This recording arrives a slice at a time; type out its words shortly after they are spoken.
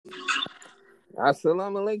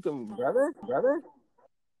Assalamu alaikum, brother. Brother.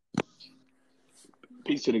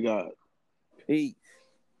 Peace to the God. Peace.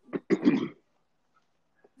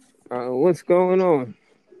 What's going on?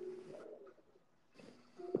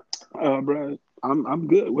 Bro, I'm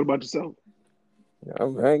good. What about yourself?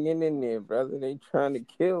 I'm hanging in there, brother. They trying to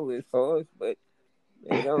kill this horse, but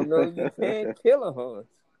they don't know you can't kill a horse.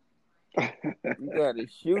 You got to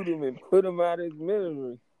shoot him and put him out of his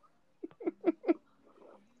misery.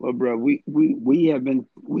 Well, bro, we have been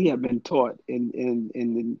taught in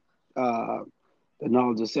the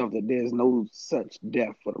knowledge of self that there's no such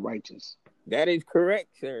death for the righteous. That is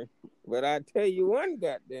correct, sir. But I tell you one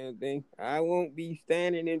goddamn thing, I won't be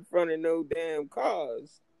standing in front of no damn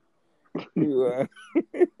cars to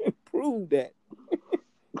prove that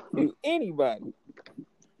to anybody.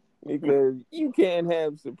 Because you can't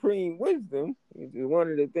have supreme wisdom, which is one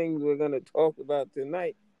of the things we're going to talk about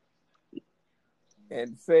tonight,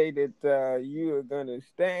 and say that you are going to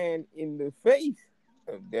stand in the face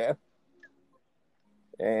of death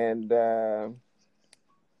and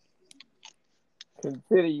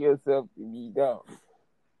consider yourself to be God.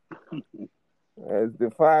 As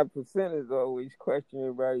the 5% is always question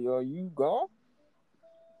everybody, are you God?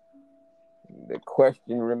 The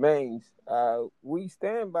question remains, we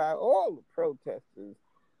stand by all the protesters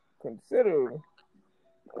considering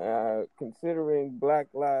Black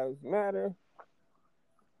Lives Matter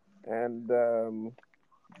and the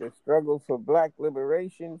struggle for Black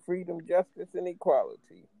liberation, freedom, justice, and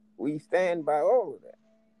equality. We stand by all of that.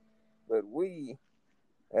 But we,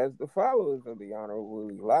 as the followers of the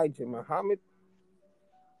Honorable Elijah Muhammad,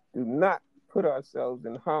 do not put ourselves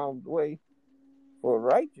in harm's way for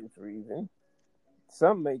righteous reason.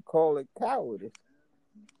 Some may call it cowardice.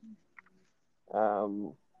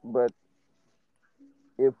 But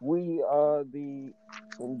if we are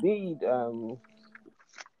indeed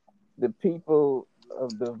the people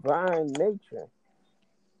of divine nature,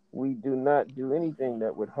 we do not do anything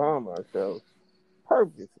that would harm ourselves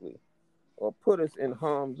purposely or put us in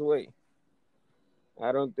harm's way.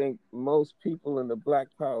 I don't think most people in the Black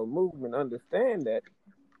Power movement understand that.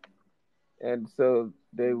 And so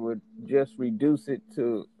they would just reduce it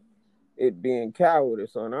to it being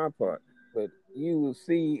cowardice on our part. But you will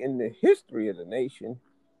see in the history of the nation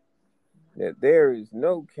that there is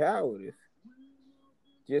no cowardice,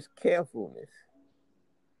 just carefulness.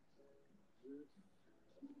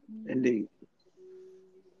 Indeed.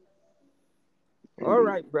 All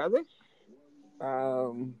right, brother.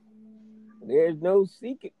 There's no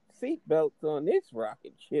seat belts on this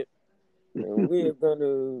rocket ship. And we're going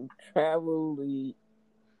to travel the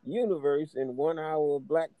universe in 1 hour of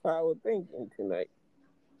Black Power thinking tonight.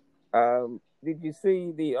 Did you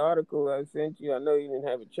see the article I sent you? I know you didn't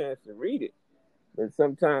have a chance to read it, but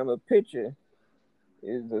sometimes a picture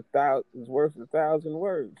is worth 1,000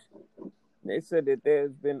 words. They said that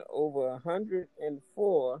there's been over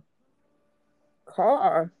 104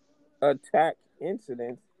 car attack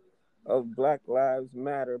incidents of Black Lives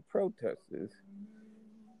Matter protesters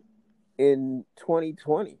in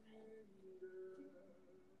 2020.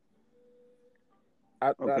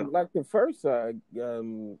 I'd like to first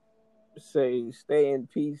say stay in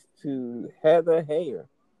peace to Heather Heyer,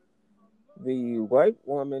 the white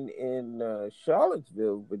woman in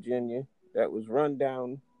Charlottesville, Virginia, that was run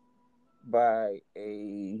down by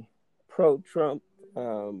a pro-Trump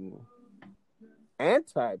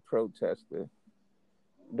anti-protester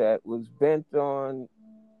that was bent on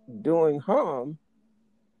doing harm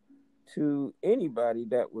to anybody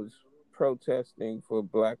that was protesting for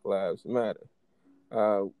Black Lives Matter.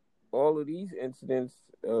 All of these incidents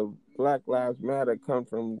of Black Lives Matter come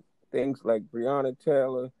from things like Breonna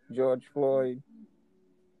Taylor, George Floyd,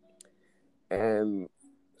 and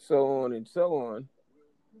so on and so on.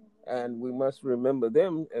 And we must remember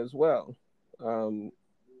them as well. And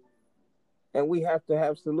we have to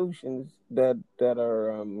have solutions that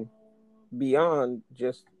are beyond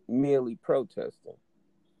just merely protesting.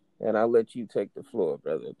 And I'll let you take the floor,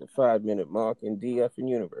 brother. The 5-minute mark in DF and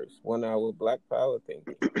Universe. 1 hour Black Power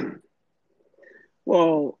thinking.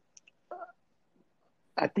 Well,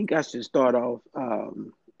 I think I should start off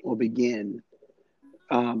or begin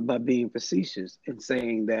by being facetious and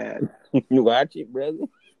saying that You watch it, brother.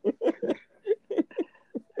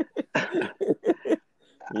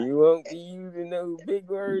 You won't be using those big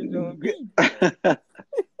words on me.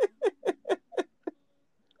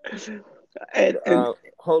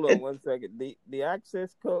 Hold on 1 second. The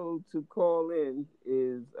access code to call in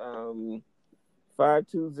is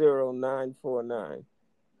 520949.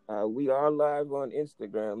 We are live on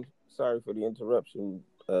Instagram. Sorry for the interruption,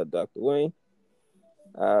 Dr. Wayne.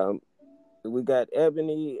 We got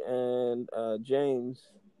Ebony and James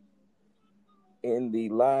in the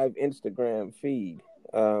live Instagram feed.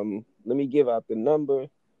 Let me give out the number.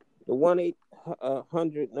 The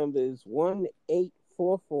 1-800 number is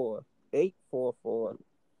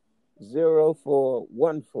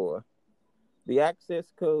 1-844-844-0414. The access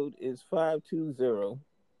code is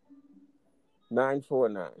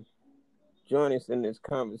 520949. Join us in this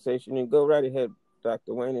conversation and go right ahead,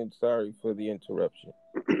 Dr. Wayne, and sorry for the interruption.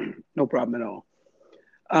 No problem at all.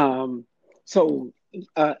 And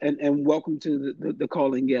welcome to the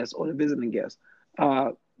calling guest or the visiting guest.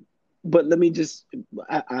 But let me just,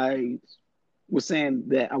 I was saying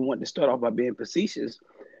that I wanted to start off by being facetious.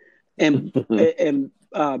 And being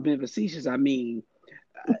facetious, I mean,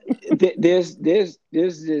 there's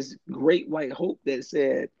this great white hope that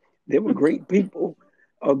said there were great people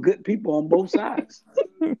or good people on both sides.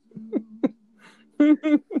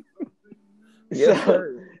 Yes,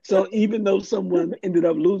 sir. So even though someone ended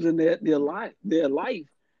up losing their life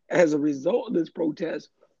as a result of this protest,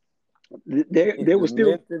 there was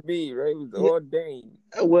still meant to be, right? It was ordained.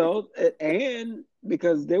 Well, and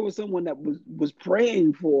because there was someone that was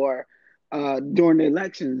praying for during the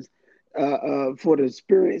elections for the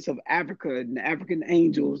spirits of Africa and the African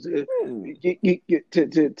angels to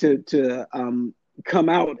come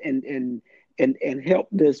out and help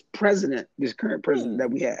this current president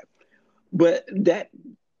that we have. But that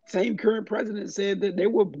same current president said that there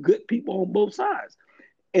were good people on both sides,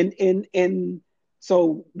 and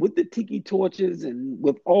so with the tiki torches and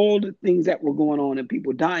with all the things that were going on and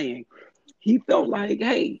people dying, he felt like,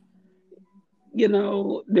 hey, there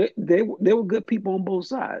were good people on both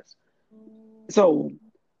sides. So,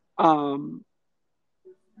 I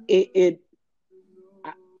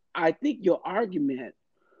think your argument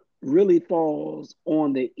really falls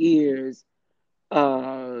on the ears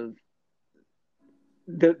of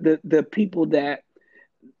the people that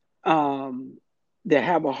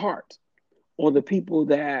have a heart, or the people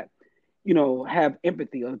that have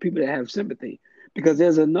empathy, or the people that have sympathy, because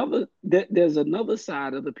there's another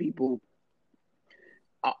side of the people,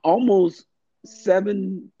 almost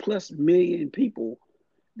 7+ million people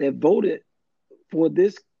that voted for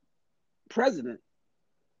this president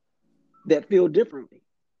that feel differently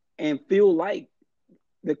and feel like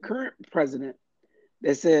the current president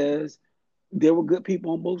that says there were good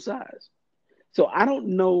people on both sides. So I don't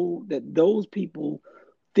know that those people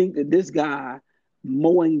think that this guy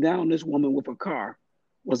mowing down this woman with a car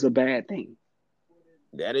was a bad thing.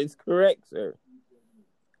 That is correct, sir.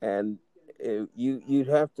 And you'd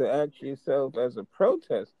have to ask yourself as a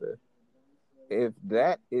protester if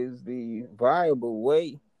that is the viable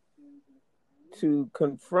way to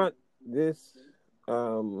confront this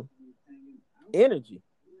energy.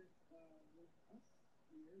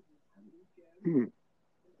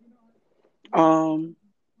 Well,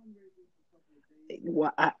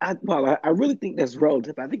 I really think that's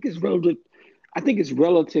relative. I think it's relative. I think it's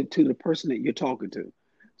relative to the person that you're talking to.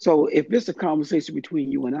 So if it's a conversation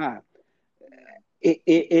between you and I,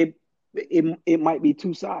 it might be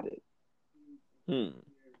two-sided,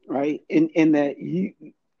 right? In that you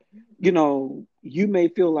may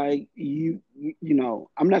feel like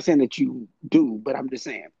I'm not saying that you do, but I'm just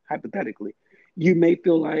saying hypothetically, you may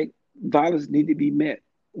feel like violence need to be met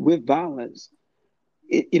with violence,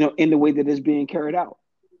 in the way that it's being carried out.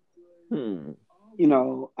 And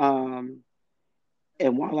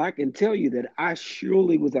while I can tell you that I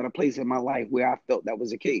surely was at a place in my life where I felt that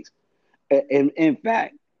was the case, and in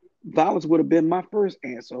fact, violence would have been my first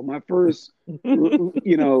answer, my first,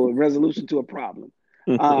 resolution to a problem.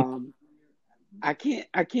 I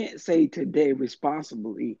can't say today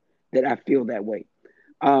responsibly that I feel that way.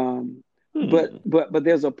 But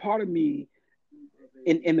there's a part of me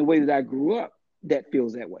in the way that I grew up that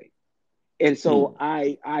feels that way. And so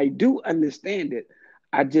I do understand it.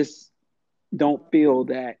 I just don't feel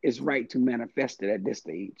that it's right to manifest it at this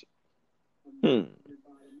stage.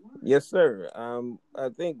 Yes, sir. I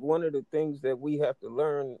think one of the things that we have to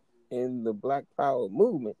learn in the Black Power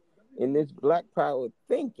movement, in this Black Power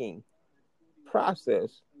thinking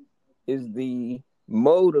process, is the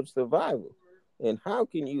mode of survival. And how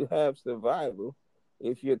can you have survival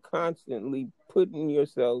if you're constantly putting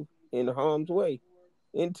yourself in harm's way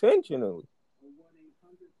intentionally?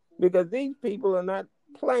 Because these people are not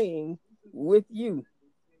playing with you.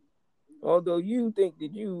 Although you think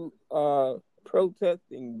that you are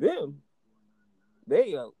protesting them,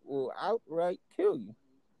 they will outright kill you.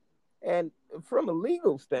 And from a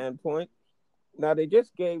legal standpoint, now they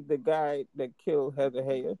just gave the guy that killed Heather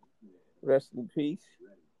Heyer, rest in peace,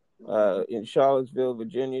 in Charlottesville,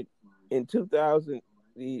 Virginia, in 2000.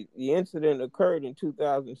 The incident occurred in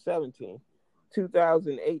 2017.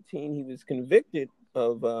 2018, he was convicted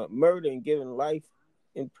of murder and given life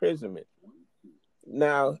imprisonment.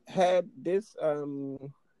 Now, had this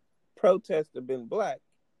protester been black,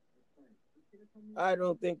 I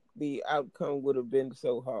don't think the outcome would have been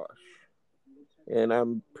so harsh. And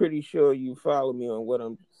I'm pretty sure you follow me on what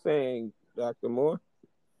I'm saying, Dr. Moore.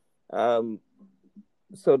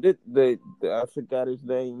 So the I forgot his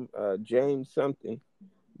name, James something,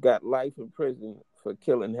 got life in prison for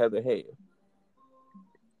killing Heather Heyer.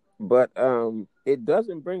 But it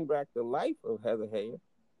doesn't bring back the life of Heather Heyer,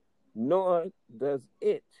 nor does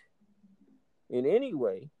it in any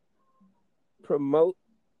way promote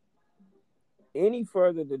any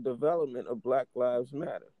further the development of Black Lives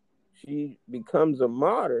Matter. She becomes a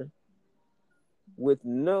martyr with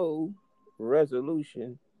no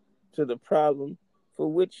resolution to the problem for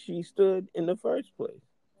which she stood in the first place,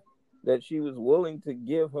 that she was willing to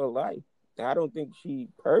give her life. I don't think she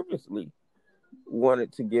purposely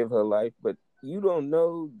wanted to give her life, but you don't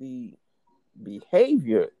know the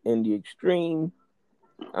behavior and the extreme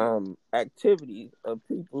activities of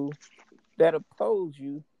people that oppose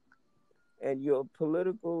you and your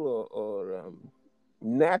political or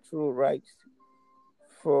natural rights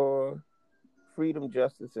for freedom,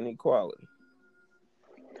 justice, and equality.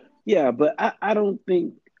 Yeah, but I don't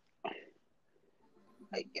think.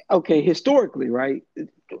 Okay, historically, right?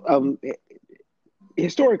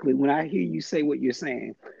 Historically, when I hear you say what you're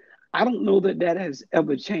saying, I don't know that that has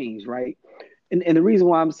ever changed, right? And the reason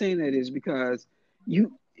why I'm saying that is because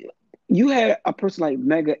you you had a person like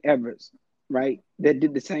Medgar Evers, right, that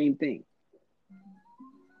did the same thing,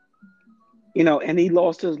 and he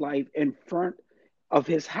lost his life in front of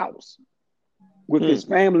his house with his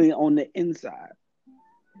family on the inside.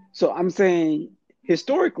 So I'm saying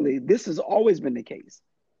historically, this has always been the case.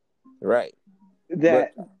 Right.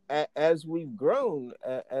 That but as we've grown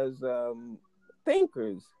as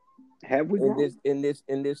thinkers, have we grown? in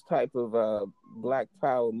this type of Black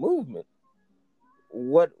Power movement,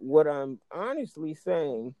 what I'm honestly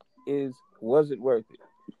saying is, was it worth it?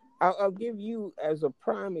 I'll give you as a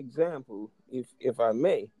prime example, if I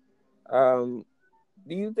may.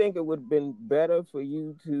 Do you think it would have been better for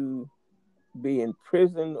you to be in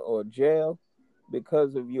prison or jail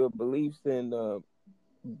because of your beliefs in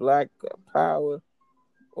Black Power,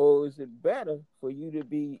 or is it better for you to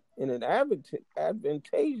be in an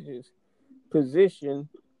advantageous position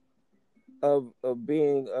of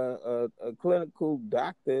being a clinical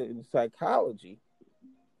doctor in psychology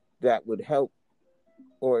that would help,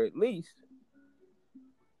 or at least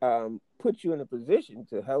put you in a position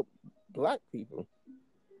to help Black people?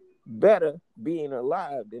 Better being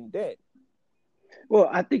alive than dead. Well,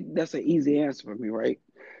 I think that's an easy answer for me, right?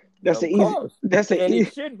 That's Of course. And easy.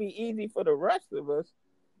 it should be easy for the rest of us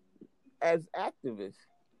as activists.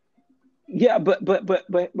 Yeah, but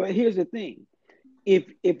here's the thing.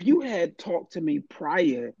 If you had talked to me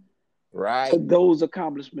prior to those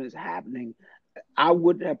accomplishments happening, I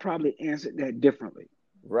would have probably answered that differently.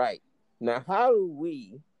 Right. Now, how do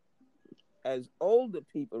we, as older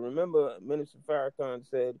people, remember Minister Farrakhan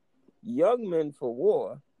said, young men for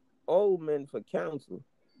war, old men for counsel.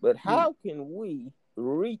 But how can we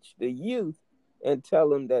reach the youth and tell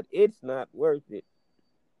them that it's not worth it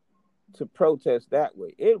to protest that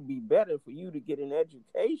way? It would be better for you to get an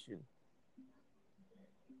education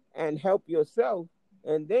and help yourself,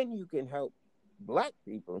 and then you can help Black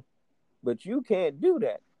people. But you can't do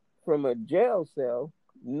that from a jail cell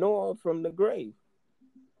nor from the grave.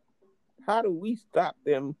 How do we stop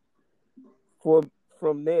them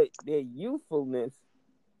from their youthfulness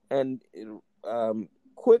and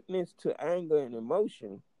quickness to anger and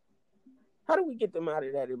emotion? How do we get them out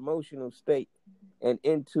of that emotional state and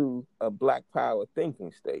into a Black Power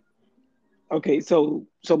thinking state? Okay, so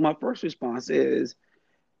my first response is,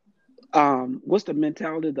 what's the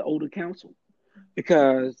mentality of the older council?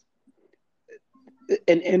 Because,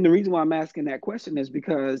 and the reason why I'm asking that question is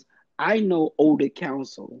because I know older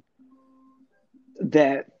council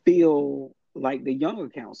that feel like the younger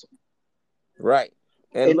council. Right.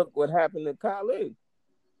 And look what happened to Khalid.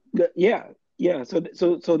 Yeah.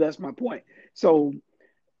 So that's my point. So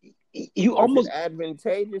you Was almost it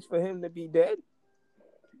advantageous for him to be dead?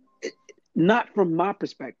 Not from my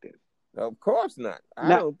perspective. Of course not. I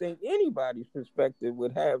don't think anybody's perspective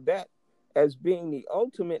would have that as being the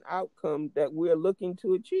ultimate outcome that we're looking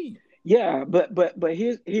to achieve. Yeah, but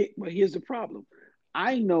here's the problem.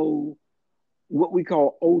 I know what we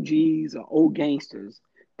call OGs or old gangsters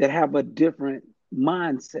that have a different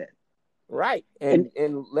mindset. Right. And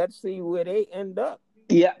let's see where they end up.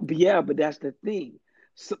 Yeah, but that's the thing.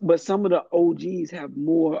 But some of the OGs have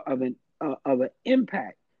more of an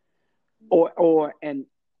impact or and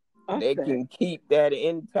us They that can keep that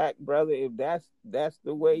intact, brother. If that's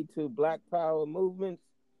the way to Black Power movements,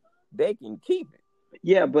 they can keep it.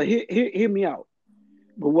 yeah, but hear me out.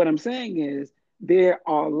 But what I'm saying is there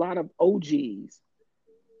are a lot of OGs,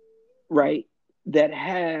 right, that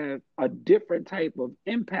have a different type of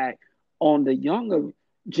impact on the younger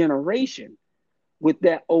generation with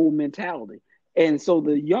that old mentality. And so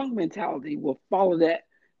the young mentality will follow that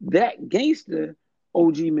gangster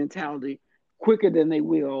OG mentality quicker than they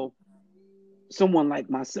will someone like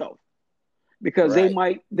myself, because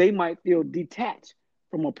Right, they might feel detached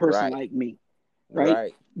from a person right, like me, right?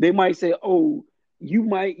 right. They might say, "Oh, you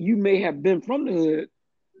may have been from the hood,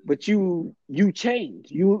 but you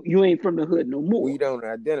changed. You ain't from the hood no more." We don't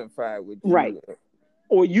identify with Right. you.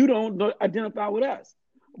 Or you don't identify with us.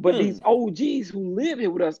 But Hmm. these OGs who live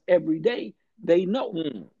here with us every day, they know. Hmm.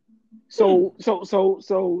 Hmm. So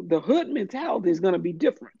the hood mentality is going to be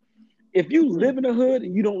different. If you Hmm. live in the hood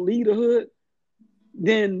and you don't leave the hood,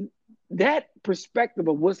 then that perspective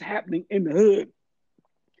of what's happening in the hood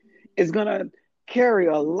is going to carry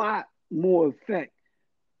a lot more effect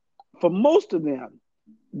for most of them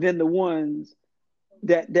than the ones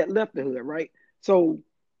that left the hood, right? So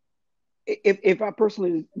if I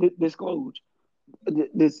personally disclose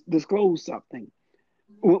something,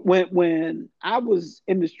 when I was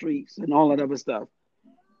in the streets and all that other stuff,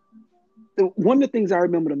 one of the things I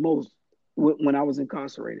remember the most when I was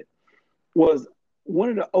incarcerated was one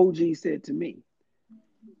of the OGs said to me,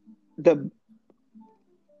 "The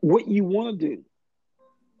what you want to do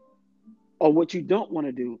or what you don't want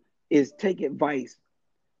to do is take advice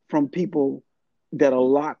from people that are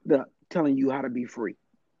locked up telling you how to be free.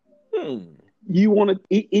 Hmm. You want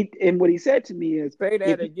to." And what he said to me is, Say if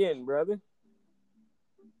that again, brother.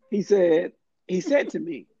 he said he said to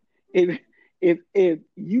me, if if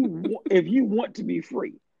you want to be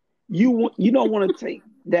free, you don't want to take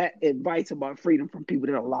that advice about freedom from people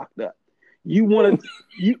that are locked up. You want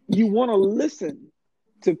to you want to listen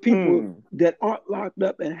to people Hmm. that aren't locked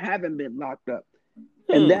up and haven't been locked up,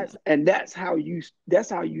 and Hmm. that's how you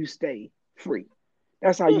stay free.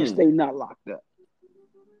 That's how you Hmm. stay not locked up.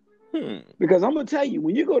 Hmm. Because I'm gonna tell you,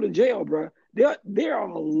 when you go to jail, bro, there are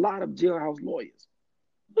a lot of jailhouse lawyers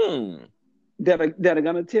Hmm. that are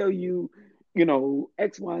gonna tell you,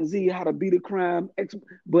 X, Y, and Z, how to beat a crime.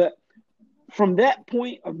 But from that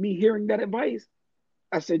point of me hearing that advice,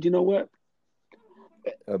 I said, you know what,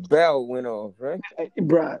 A bell went off, right?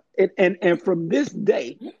 bruh, and from this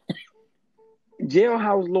day,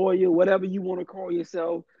 jailhouse lawyer, whatever you want to call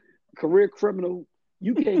yourself, career criminal,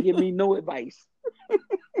 you can't give me no advice.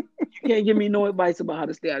 You can't give me no advice about how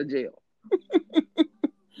to stay out of jail.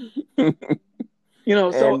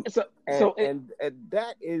 So and and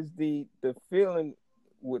that is the feeling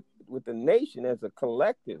with the nation as a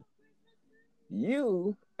collective.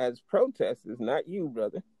 You as protesters, not you,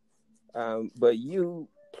 brother, but you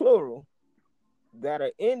plural, that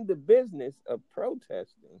are in the business of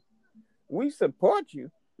protesting. We support you,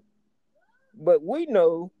 but we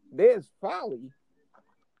know there's folly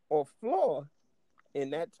or flaw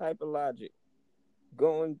in that type of logic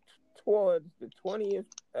going towards the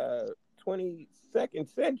 22nd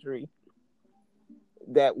century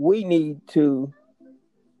that we need to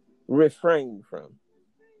refrain from,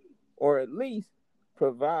 or at least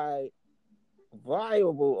provide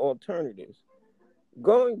viable alternatives.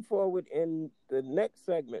 Going forward in the next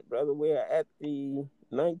segment, brother, we are at the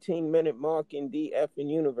 19-minute mark in DF and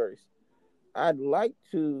Universe. I'd like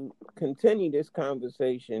to continue this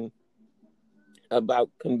conversation about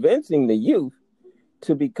convincing the youth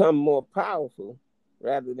to become more powerful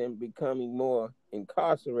rather than becoming more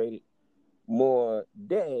incarcerated, more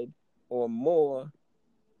dead, or more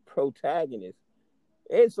protagonists.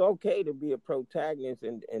 It's okay to be a protagonist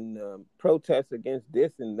and protest against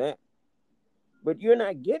this and that, but you're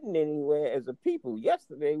not getting anywhere as a people.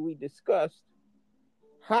 Yesterday, we discussed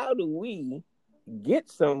how do we get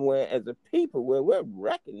somewhere as a people where we're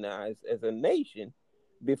recognized as a nation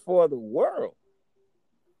before the world.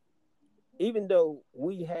 Even though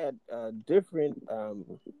we had different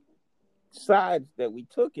sides that we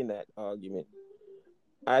took in that argument,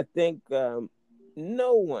 I think no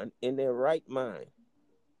one in their right mind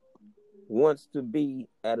wants to be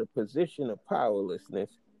at a position of powerlessness.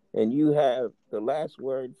 And you have the last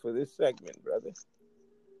word for this segment, brother.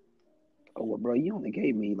 Oh, well, bro, you only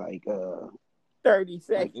gave me 30 like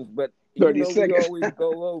seconds, but 30 we seconds. always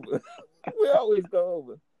go over. We always go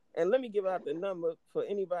over. And let me give out the number for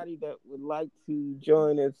anybody that would like to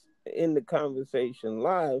join us in the conversation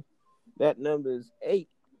live. That number is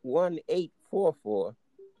 81844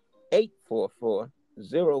 844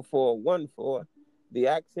 0414. The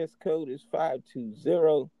access code is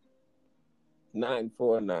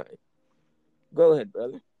 520949. Go ahead,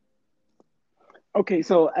 brother. Okay,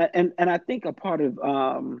 so and I think a part of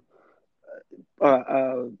uh,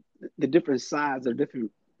 uh, the different sides or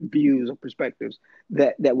different views or perspectives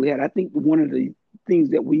that we had, I think one of the things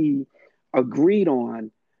that we agreed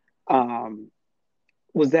on um,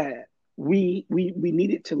 was that we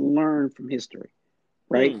needed to learn from history,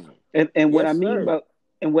 right? Hmm. And Yes, sir.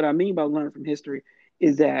 what I mean by learn from history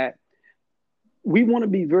is that we want to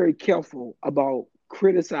be very careful about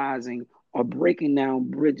criticizing or breaking down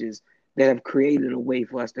bridges that have created a way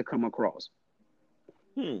for us to come across.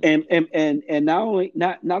 Hmm. And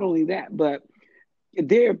not only that, but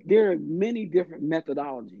there are many different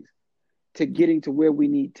methodologies to getting to where we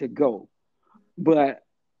need to go. But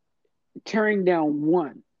tearing down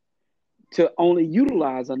one to only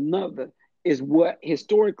utilize another is what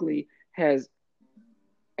historically has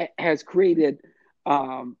created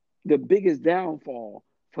the biggest downfall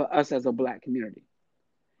for us as a black community.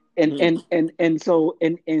 Hmm. And so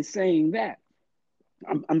in saying that,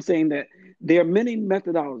 I'm saying that there are many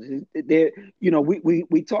methodologies. There,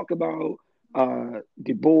 we talk about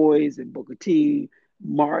Du Bois and Booker T,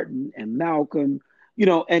 Martin and Malcolm,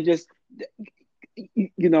 and just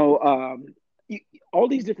you know, all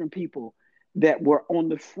these different people that were on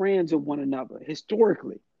the fringe of one another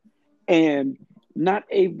historically, and not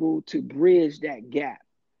able to bridge that gap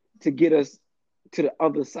to get us to the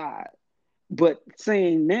other side. But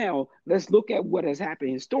saying now, let's look at what has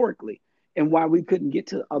happened historically and why we couldn't get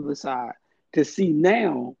to the other side to see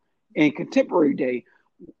now in contemporary day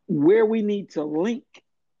where we need to link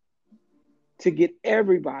to get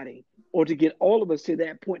everybody or to get all of us to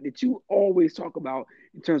that point that you always talk about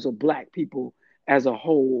in terms of black people as a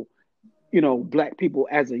whole, black people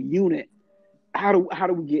as a unit. How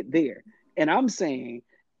do we get there? And I'm saying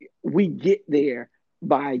we get there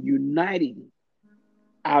by uniting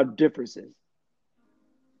our differences,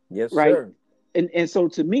 Yes, right? sir. And so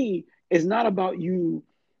to me, it's not about you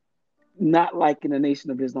not liking the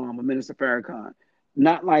Nation of Islam or Minister Farrakhan,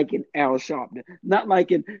 not liking Al Sharpton, not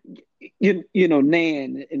liking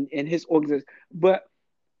Nan and his organization, but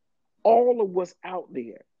all of what's out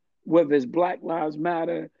there, whether it's Black Lives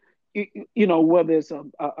Matter, whether it's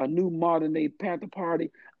a new modern day Panther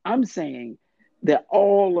Party. I'm saying that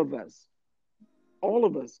all of us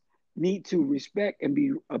need to respect and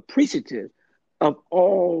be appreciative of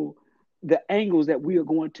all the angles that we are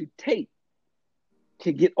going to take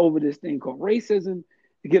to get over this thing called racism,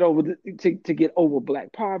 to get over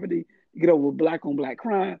black poverty, to get over black on black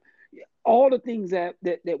crime, all the things that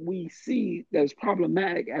we see that's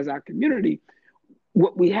problematic as our community.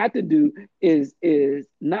 What we have to do is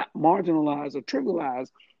not marginalize or trivialize,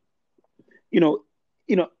 you know,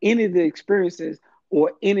 any of the experiences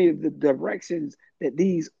or any of the directions that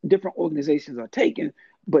these different organizations are taking,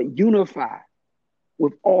 but unify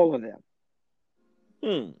with all of them.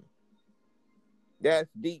 Hmm. That's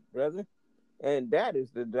deep, brother. And that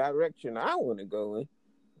is the direction I want to go in.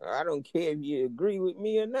 I don't care if you agree with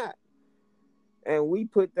me or not. And we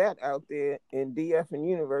put that out there in DF and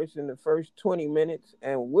Universe in the first 20 minutes,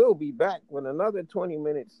 and we'll be back with another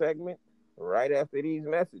 20-minute segment right after these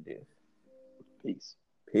messages. Peace.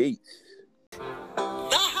 Peace. The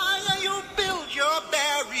higher you build your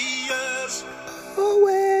barriers,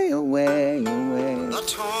 away, the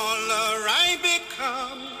taller I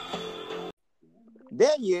become.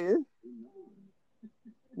 There you is.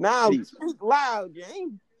 Now Peace. speak loud,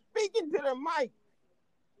 James. Speaking to the mic.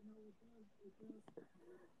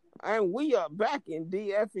 And we are back in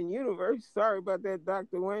DF and Universe. Sorry about that,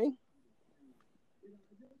 Dr. Wayne.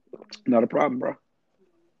 Not a problem, bro.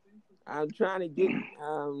 I'm trying to get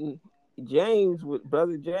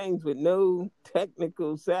Brother James with no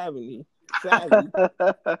technical savvy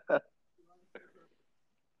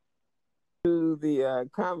to the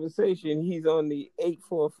conversation. He's on the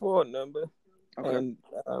 844 number. Okay. And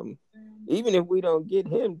even if we don't get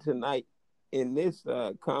him tonight in this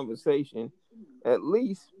conversation, at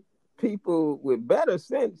least people with better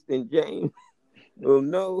sense than James will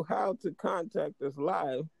know how to contact us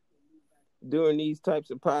live during these types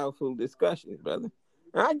of powerful discussions, brother.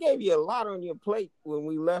 And I gave you a lot on your plate when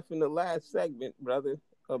we left in the last segment, brother,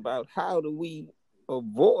 about how do we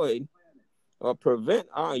avoid or prevent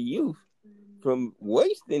our youth from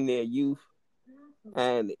wasting their youth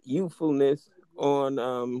and youthfulness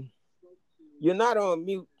on you're not on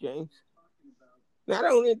mute, James. Now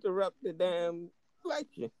don't interrupt the damn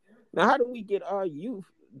lecture. Now how do we get our youth,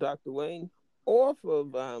 Dr. Wayne, off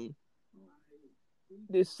of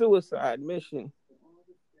this suicide mission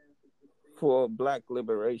for black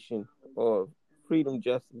liberation or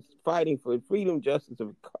fighting for freedom, justice,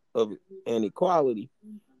 and equality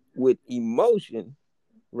with emotion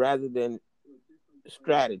rather than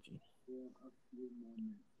strategy.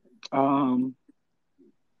 Um,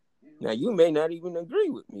 Now, you may not even agree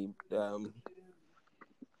with me.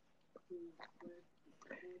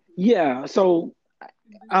 yeah. So,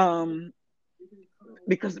 um,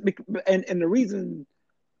 and the reason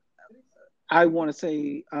I want to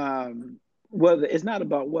say whether it's not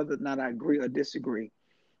about whether or not I agree or disagree,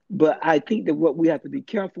 but I think that what we have to be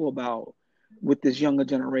careful about with this younger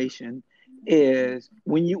generation is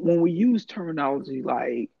when we use terminology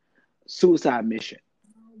like suicide mission,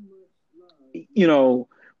 you know,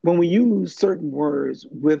 when we use certain words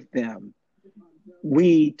with them,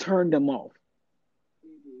 we turn them off.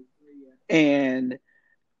 And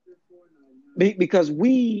because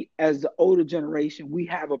we, as the older generation, we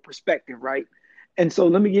have a perspective, right? And so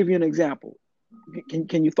let me give you an example.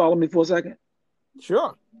 Can you follow me for a second?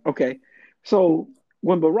 Sure. Okay. So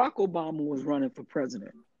when Barack Obama was running for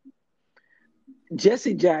president,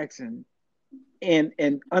 Jesse Jackson, and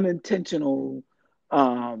an unintentional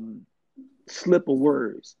slip of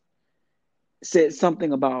words, said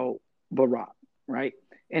something about Barack, right?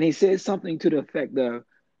 And he said something to the effect of,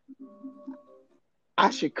 I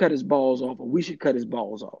should cut his balls off, or we should cut his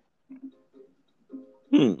balls off.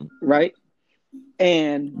 Right?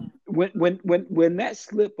 And when that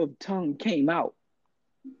slip of tongue came out,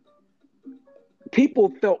 people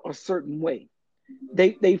felt a certain way.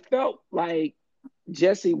 They felt like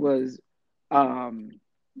Jesse was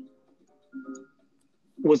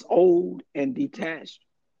old and detached.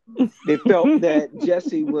 They felt that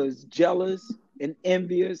Jesse was jealous and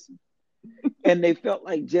envious, and they felt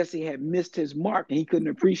like Jesse had missed his mark and he couldn't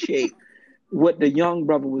appreciate what the young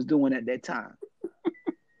brother was doing at that time.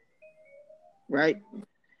 Right?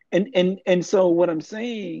 And so what I'm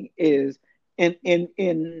saying is,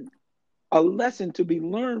 in a lesson to be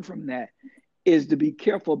learned from that is to be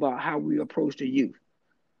careful about how we approach the youth.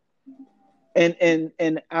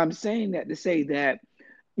 And I'm saying that to say that,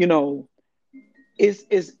 you know,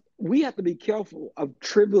 is we have to be careful of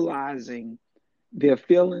trivializing their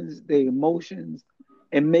feelings, their emotions,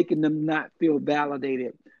 and making them not feel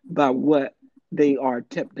validated by what they are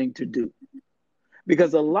attempting to do.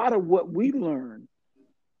 Because a lot of what we learned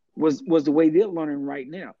was the way they're learning right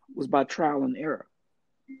now, was by trial and error.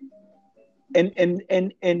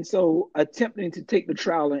 And so attempting to take the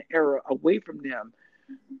trial and error away from them,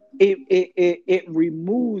 it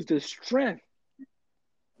removes the strength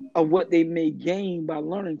of what they may gain by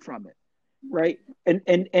learning from it, right? And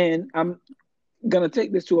I'm gonna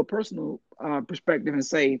take this to a personal perspective and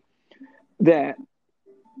say that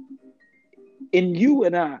in you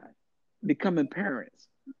and I becoming parents,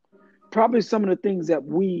 probably some of the things that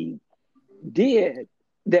we did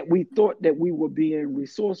that we thought that we were being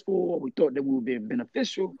resourceful, or we thought that we were being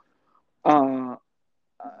beneficial, where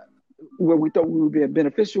we thought we were being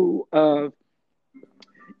beneficial of,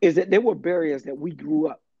 is that there were barriers that we grew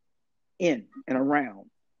up in and around,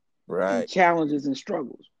 Right. and challenges and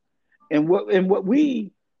struggles. And what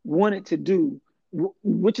we wanted to do,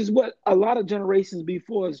 which is what a lot of generations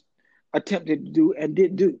before us attempted to do and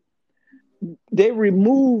did do, they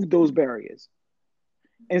removed those barriers.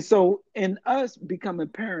 And so in us becoming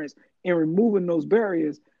parents and removing those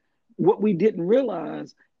barriers, what we didn't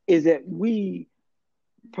realize is that we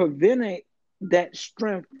prevented that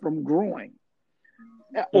strength from growing.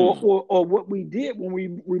 Or what we did when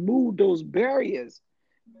we removed those barriers,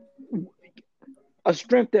 a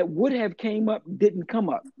strength that would have came up didn't come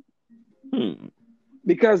up.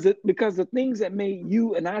 Because the things that made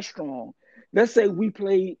you and I strong, let's say we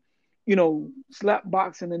played, slap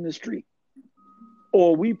boxing in the street,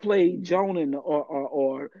 or we played joning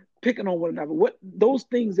or picking on one another. What those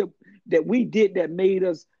things that we did that made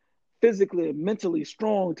us physically and mentally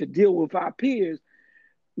strong to deal with our peers,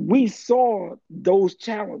 we saw those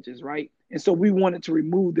challenges, right? And so we wanted to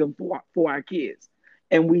remove them for our kids,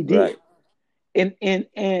 and we did. Right. And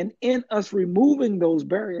in us removing those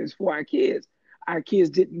barriers for our kids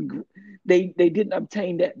didn't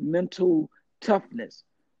obtain that mental toughness,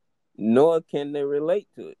 nor can they relate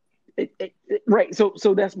to it. Right.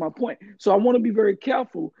 So that's my point. So I want to be very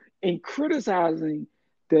careful in criticizing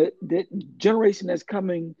the generation that's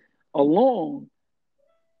coming along,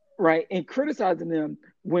 right, and criticizing them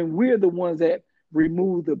when we're the ones that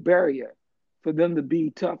remove the barrier for them to be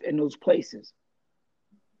tough in those places.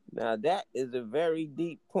 Now that is a very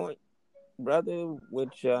deep point, brother,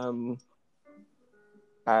 which I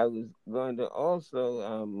was going to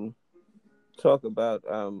also talk about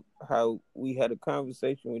how we had a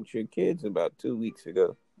conversation with your kids about 2 weeks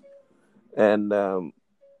ago. And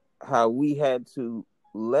how we had to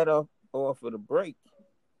let up off of the brake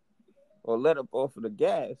or let up off of the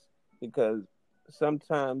gas because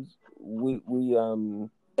sometimes we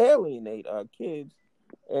alienate our kids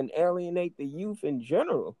and alienate the youth in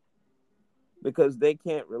general because they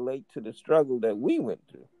can't relate to the struggle that we went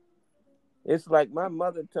through. It's like my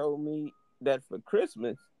mother told me that for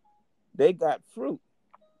Christmas they got fruit.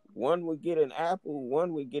 One would get an apple,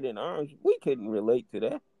 one would get an orange. We couldn't relate to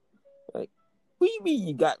that. Like, we mean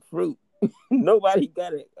you got fruit? Nobody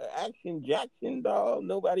got an Action Jackson doll.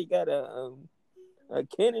 Nobody got a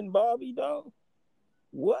Ken and Barbie doll.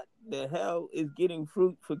 What the hell is getting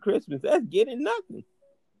fruit for Christmas? That's getting nothing.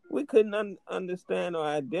 We couldn't understand or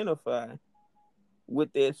identify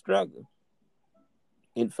with their struggle.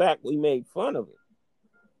 In fact, we made fun of it.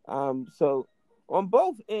 So on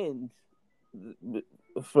both ends,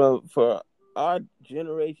 for our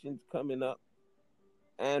generations coming up,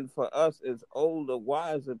 and for us as older,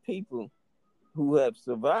 wiser people who have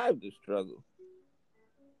survived the struggle,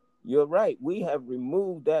 you're right. We have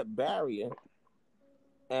removed that barrier,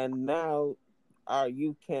 and now our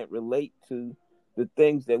youth can't relate to the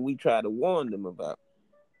things that we try to warn them about.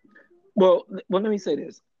 Well, let me say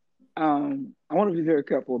this. I want to be very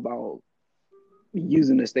careful about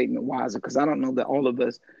using the statement wiser because I don't know that all of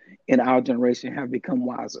us in our generation have become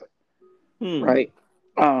wiser, right?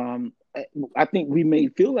 I think we may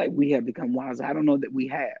feel like we have become wiser. I don't know that we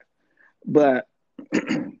have, but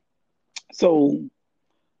so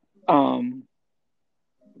I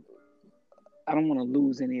don't want to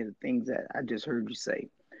lose any of the things that I just heard you say.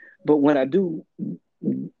 But what I do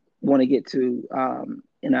want to get to,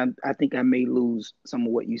 and I think I may lose some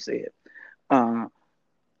of what you said, but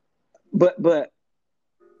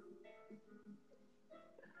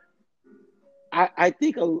I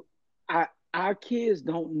think our kids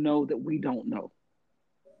don't know that we don't know,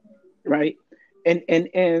 right? And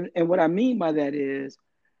what I mean by that is,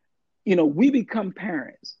 we become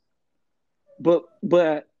parents, but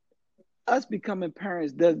us becoming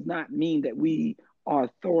parents does not mean that we are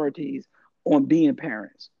authorities on being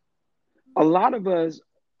parents. A lot of us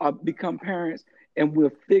become parents and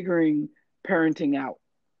we're figuring parenting out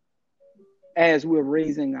as we're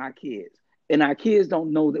raising our kids. And our kids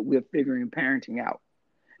don't know that we're figuring parenting out.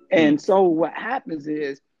 And so what happens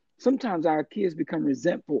is sometimes our kids become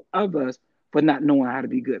resentful of us for not knowing how to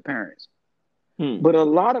be good parents. But a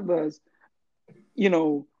lot of us,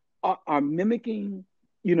 are mimicking,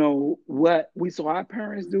 what we saw our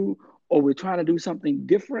parents do, or we're trying to do something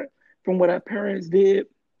different from what our parents did.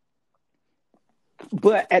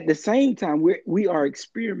 But at the same time, we are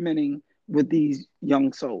experimenting with these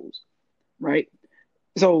young souls, right?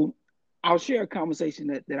 So I'll share a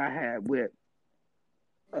conversation that I had with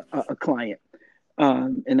a client,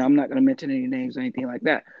 and I'm not going to mention any names or anything like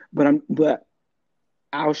that. But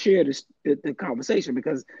I'll share the conversation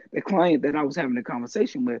because the client that I was having a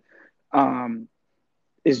conversation with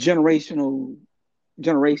is generations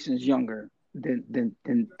younger than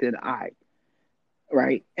I,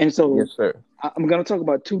 right? And so yes, sir. I'm going to talk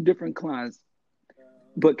about two different clients,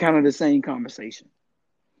 but kind of the same conversation.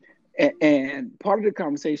 And part of the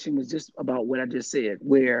conversation was just about what I just said,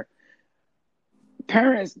 where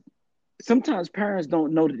sometimes parents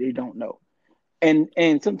don't know that they don't know. And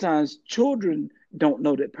sometimes children don't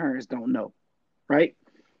know that parents don't know, right?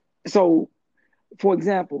 So, for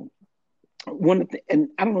example, and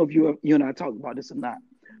I don't know if you and I talked about this or not,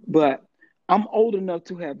 but I'm old enough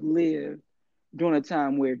to have lived during a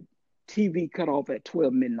time where TV cut off at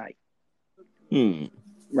 12 midnight,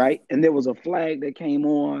 right? And there was a flag that came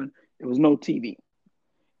on. There was no TV.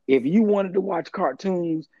 If you wanted to watch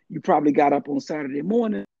cartoons, you probably got up on Saturday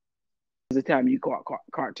morning. The time you caught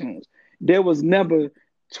cartoons. There was never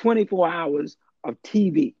 24 hours of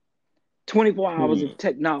TV, 24 hours of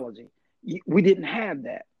technology. We didn't have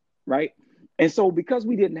that, right? And so because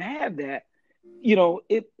we didn't have that,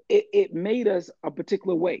 it made us a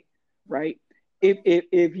particular way, right?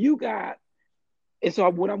 If you got, and so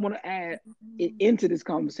what I want to add into this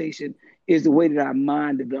conversation is the way that our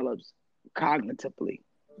mind develops cognitively,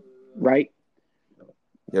 right?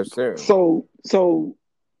 Yes, sir. So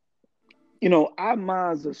our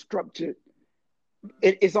minds are structured.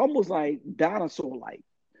 It's almost like dinosaur-like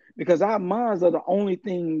because our minds are the only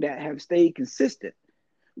thing that have stayed consistent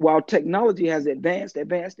while technology has advanced.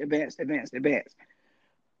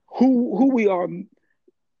 Who we are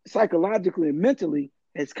psychologically and mentally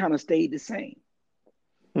has kind of stayed the same.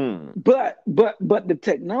 But the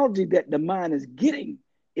technology that the mind is getting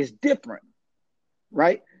is different,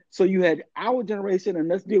 right? So you had our generation, and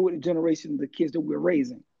let's deal with the generation of the kids that we're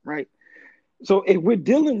raising, right? So if we're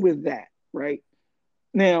dealing with that, right?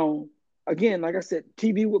 Now, again, like I said,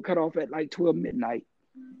 TV would cut off at like 12 midnight.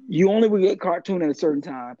 You only would get cartoon at a certain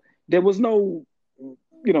time. There was no,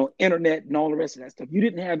 internet and all the rest of that stuff. You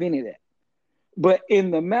didn't have any of that. But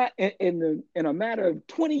in a matter of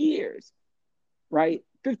 20 years, right?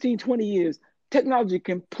 15, 20 years, technology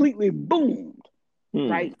completely boomed,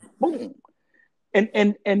 right? Boom.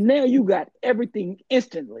 And now you got everything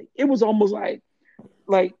instantly. It was almost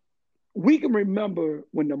like we can remember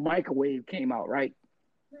when the microwave came out, right?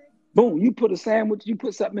 Boom, you put a sandwich, you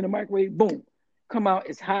put something in the microwave, boom, come out,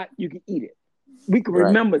 it's hot, you can eat it. We can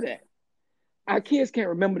remember that. Our kids can't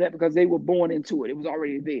remember that because they were born into it. It was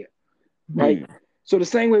already there, right? So the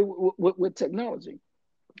same way with technology.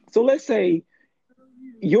 So let's say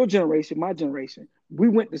your generation, my generation, we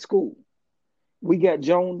went to school. We got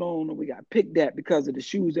joned on or we got picked at because of the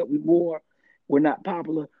shoes that we wore were not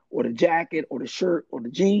popular, or the jacket or the shirt or the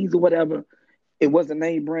jeans or whatever. It wasn't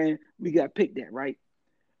name brand. We got picked at, right?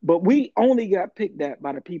 But we only got picked at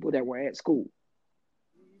by the people that were at school.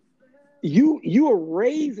 You are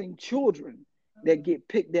raising children that get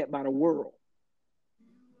picked at by the world.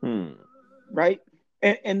 Right?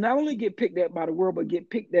 And not only get picked at by the world, but get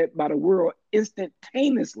picked at by the world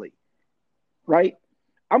instantaneously. Right?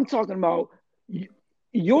 I'm talking about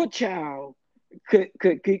your child could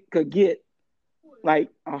get like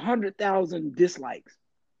 100,000 dislikes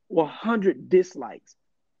or 100 dislikes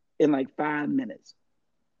in like 5 minutes.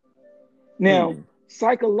 Now,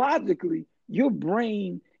 psychologically, your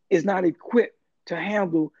brain is not equipped to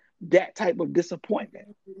handle that type of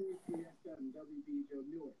disappointment.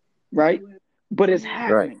 Right? But it's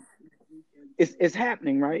happening. Right. It's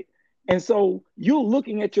happening, right? And so you're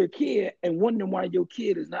looking at your kid and wondering why your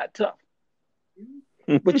kid is not tough.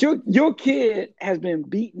 But your kid has been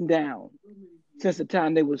beaten down since the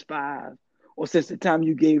time they was 5, or since the time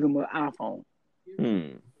you gave him an iPhone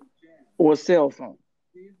or a cell phone.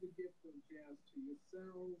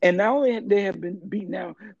 And not only have they been beaten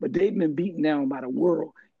down, but they've been beaten down by the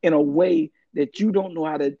world in a way that you don't know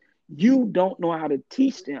how to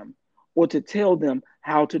teach them or to tell them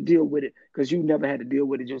how to deal with it, because you never had to deal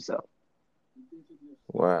with it yourself.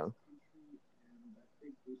 Wow.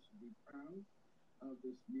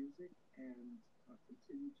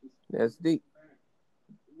 That's deep.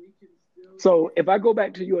 So if I go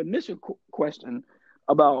back to your initial question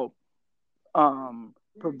about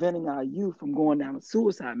preventing our youth from going down a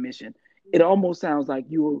suicide mission, it almost sounds like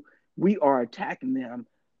we are attacking them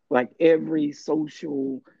like every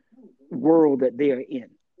social world that they are in.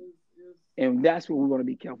 And that's what we want to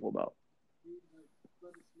be careful about.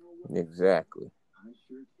 Exactly.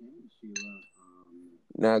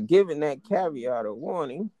 Now, given that caveat or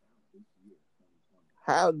warning,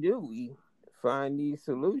 how do we find these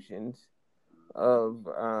solutions of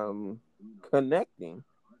connecting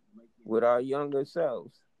with our younger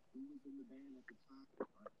selves?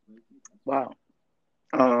 Wow.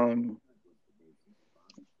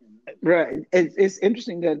 Right. It's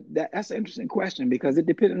interesting that's an interesting question, because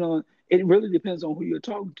it really depends on who you're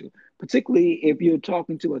talking to, particularly if you're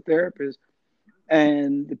talking to a therapist,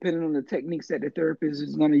 and depending on the techniques that the therapist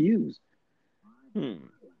is going to use.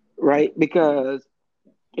 Right? Because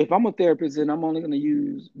if I'm a therapist and I'm only going to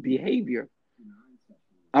use behavior,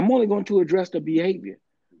 I'm only going to address the behavior.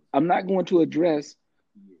 I'm not going to address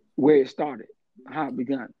where it started, how it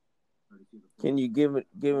began. Can you give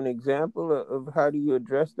an example of how do you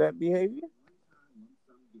address that behavior?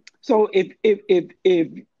 So if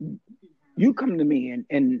you come to me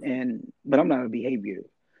and but I'm not a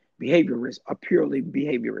behaviorist, a purely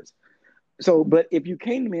behaviorist. So, but if you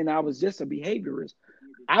came to me and I was just a behaviorist,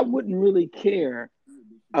 I wouldn't really care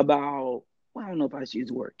about, well, I don't know if I should use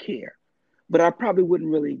the word care, but I probably wouldn't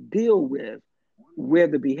really deal with where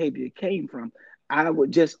the behavior came from. I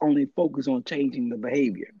would just only focus on changing the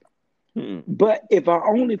behavior. But if I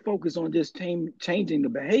only focus on just changing the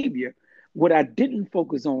behavior, what I didn't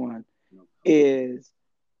focus on is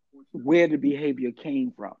where the behavior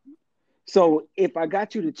came from. So if I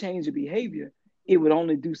got you to change the behavior, it would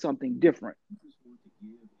only do something different.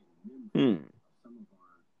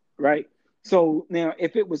 Right? So now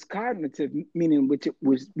if it was cognitive, meaning which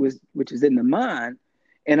is in the mind,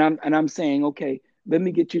 and I'm saying, okay, let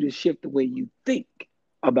me get you to shift the way you think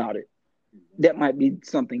about it, that might be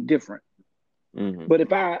something different. But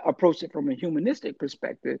if I approach it from a humanistic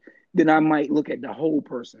perspective, then I might look at the whole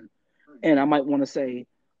person, and I might want to say,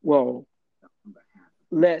 well,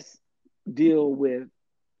 let's deal with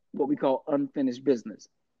what we call unfinished business.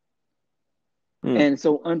 And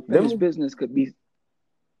so unfinished business could be,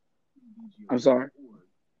 I'm sorry.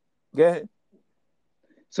 Go ahead.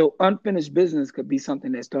 So unfinished business could be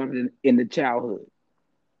something that started in the childhood.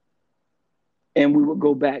 and we would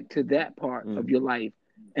go back to that part of your life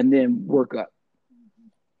and then work up.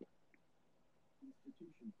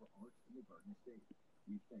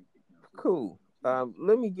 Cool.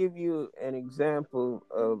 Let me give you an example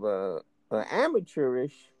of an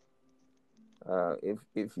amateurish,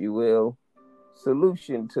 if you will,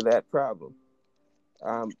 solution to that problem.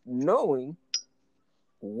 Knowing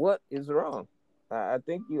what is wrong. I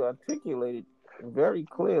think you articulated very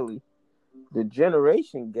clearly the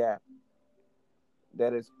generation gap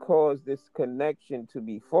that has caused this connection to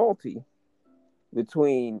be faulty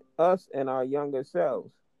between us and our younger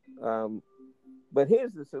selves. But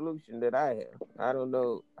here's the solution that I have. I don't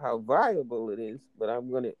know how viable it is, but I'm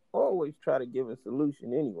going to always try to give a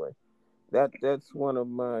solution anyway. That's one of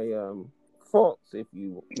my faults, if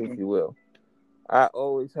you will. I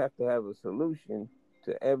always have to have a solution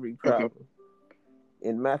to every problem.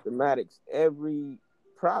 In mathematics, every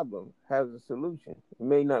problem has a solution. It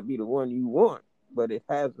may not be the one you want, but it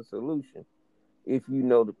has a solution if you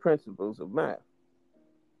know the principles of math.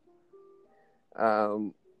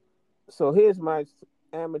 So here's my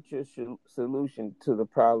amateur solution to the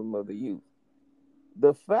problem of the youth.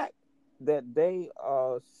 The fact that they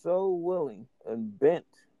are so willing and bent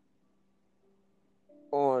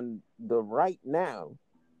on the right now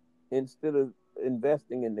instead of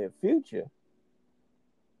investing in their future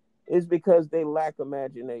is because they lack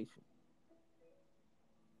imagination.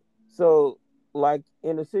 So, like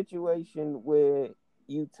in a situation where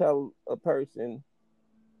you tell a person,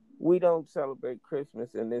 we don't celebrate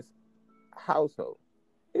Christmas in this household,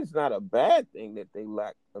 it's not a bad thing that they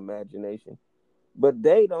lack imagination, but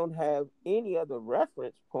they don't have any other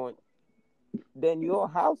reference point than your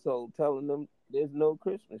household telling them there's no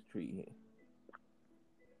Christmas tree here.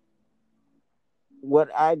 What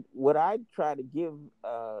I try to give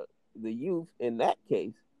the youth in that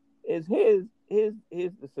case is here's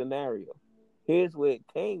the scenario. Here's where it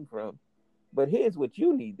came from, but here's what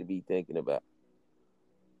you need to be thinking about.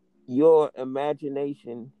 Your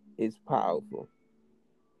imagination is powerful,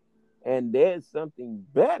 and there's something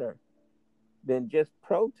better than just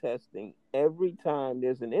protesting every time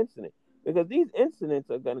there's an incident, because these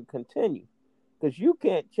incidents are going to continue, because you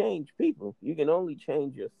can't change people. You can only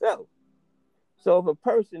change yourself. So if a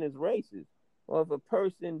person is racist, or if a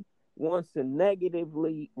person wants to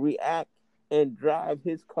negatively react and drive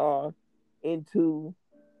his car into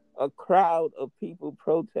a crowd of people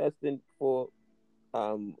protesting for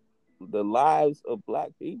the lives of Black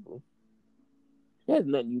people, there's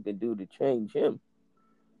nothing you can do to change him.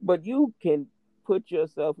 But you can put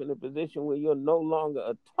yourself in a position where you're no longer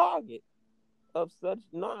a target of such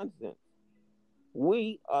nonsense.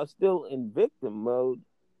 We are still in victim mode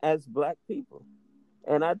as Black people.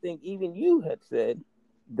 And I think even you had said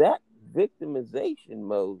that victimization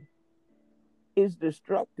mode is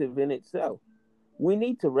destructive in itself. We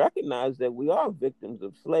need to recognize that we are victims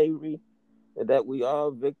of slavery, that we are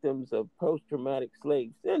victims of post-traumatic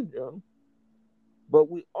slave syndrome, but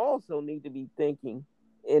we also need to be thinking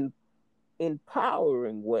in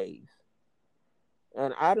empowering ways.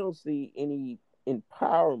 And I don't see any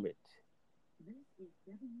empowerment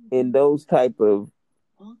in those type of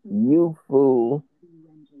youthful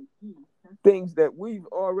things that we've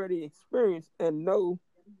already experienced and know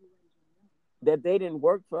that they didn't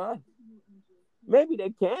work for us. Maybe they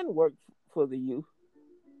can work for the youth,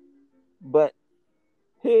 but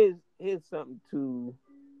here's something to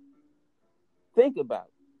think about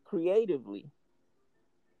creatively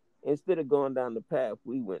instead of going down the path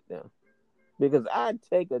we went down. Because I'd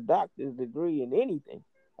take a doctor's degree in anything.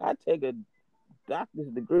 I'd take a doctor's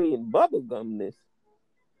degree in bubblegumness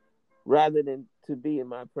rather than to be in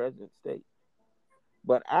my present state.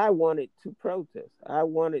 But I wanted to protest. I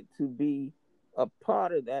wanted to be a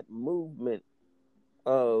part of that movement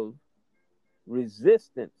of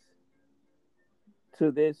resistance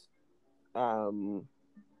to this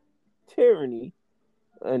tyranny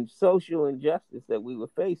and social injustice that we were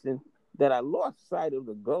facing, that I lost sight of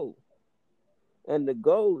the goal. And the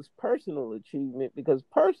goal is personal achievement, because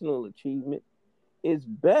personal achievement is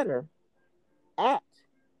better at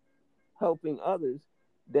helping others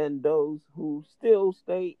than those who still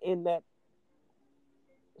stay in that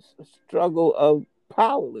struggle of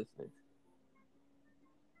powerlessness.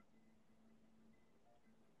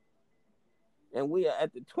 And we are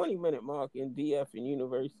at the 20-minute mark in DF and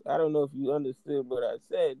Universe. I don't know if you understood what I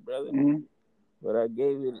said, brother, but I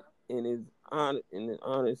gave it in an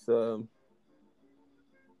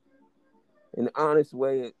honest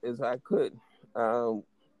way as I could.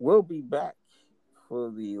 We'll be back for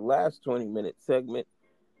the last 20-minute segment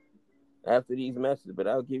after these messages, but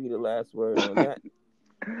I'll give you the last word on that.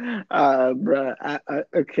 Bruh,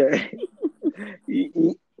 okay.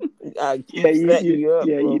 I keep setting you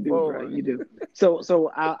up yeah, for you a do, phone bro. ring. You do. So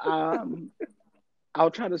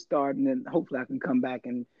I'll try to start, and then hopefully I can come back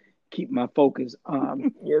and keep my focus.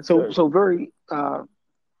 Yes, So sir. so very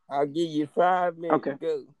I'll give you 5 minutes. okay.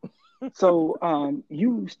 Go. So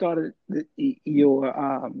you started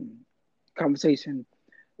your conversation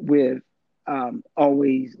with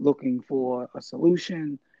always looking for a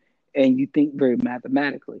solution, and you think very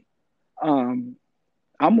mathematically. Um,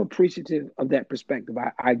 I'm appreciative of that perspective.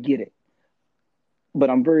 I get it, but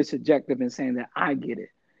I'm very subjective in saying that I get it,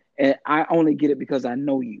 and I only get it because I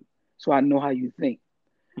know you, so I know how you think.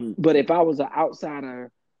 Mm, But if I was an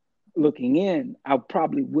outsider looking in, I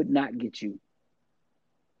probably would not get you,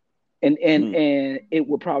 and and mm, and it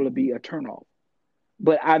would probably be a turnoff.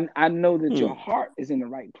 But I know that your mm, heart is in the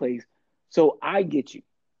right place, so I get you.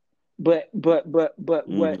 But what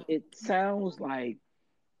mm, it sounds like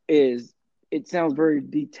is it sounds very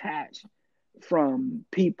detached from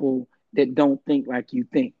people that don't think like you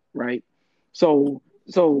think, right? So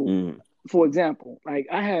mm, for example, like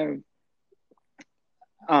I have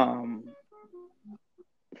um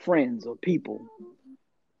friends or people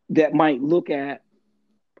that might look at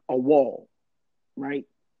a wall, right?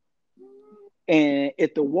 And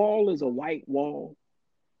if the wall is a white wall,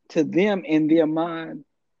 to them in their mind,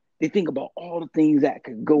 they think about all the things that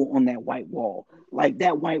could go on that white wall. Like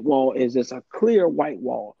that white wall is just a clear white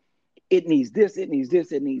wall. It needs this, it needs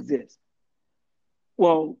this, it needs this.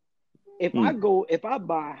 Well, mm, if I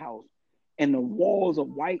buy a house and the walls are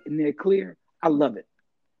white and they're clear, I love it.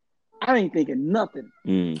 I ain't thinking nothing,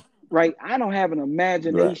 mm. right? I don't have an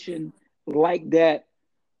Right. imagination like that,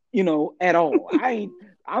 at all.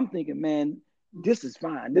 I'm thinking, man, this is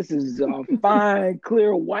fine. This is a fine,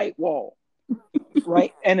 clear white wall,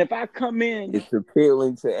 right? And if I come in, It's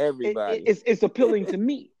appealing to everybody. it's appealing to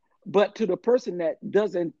me, but to the person that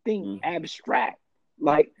doesn't think Mm, abstract,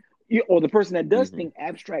 like or the person that does mm-hmm. think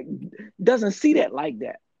abstract doesn't see that like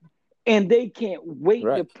that, and they can't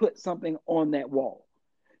wait to Right. put something on that wall.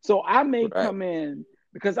 So I may Right. come in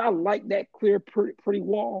because I like that clear, pretty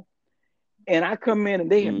wall, and I come in and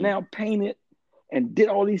they have Mm, now painted and did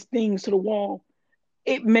all these things to the wall.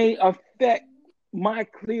 It may affect my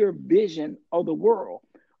clear vision of the world,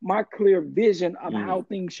 my clear vision of how mm,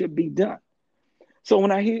 things should be done. So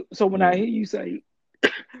when I hear mm, you say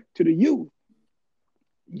to the youth,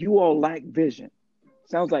 you all lack vision,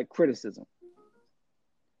 sounds like criticism,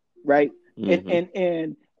 right? And mm-hmm. and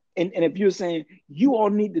and and if you're saying you all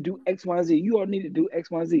need to do X, Y, Z, you all need to do X,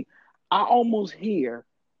 Y, Z, I almost hear,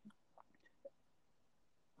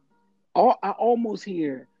 I almost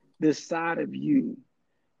hear this side of you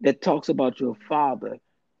that talks about your father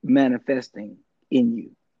manifesting in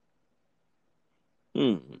you.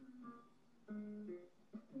 Mm,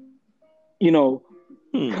 You know,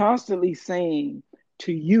 mm, constantly saying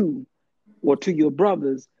to you or to your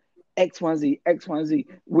brothers, X, Y, Z, X, Y, Z,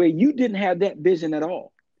 where you didn't have that vision at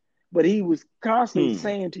all. But he was constantly mm,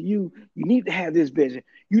 saying to you, you need to have this vision.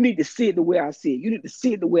 You need to see it the way I see it. You need to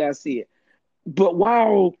see it the way I see it. But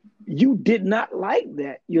while you did not like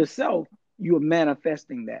that yourself, you were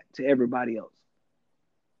manifesting that to everybody else.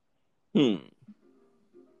 mm.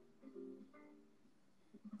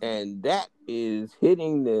 And that is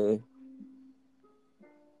hitting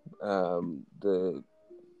um the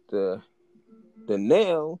the the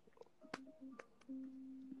nail.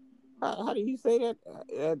 How do you say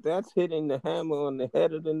that? That's hitting the hammer on the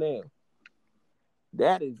head of the nail.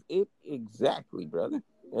 That is it exactly, brother.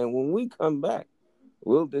 And when we come back,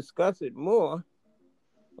 we'll discuss it more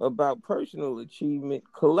about personal achievement,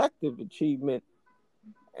 collective achievement,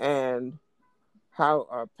 and how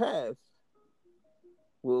our past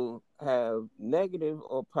will have negative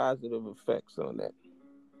or positive effects on that.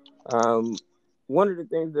 Um, One of the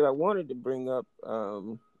things that I wanted to bring up,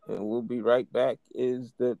 and we'll be right back,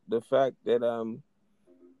 is the fact that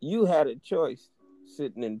you had a choice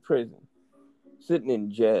sitting in prison, sitting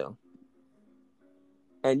in jail,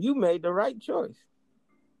 and you made the right choice.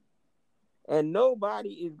 And nobody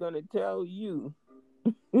is going to tell you,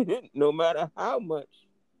 no matter how much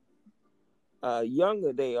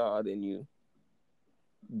younger they are than you,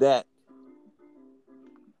 that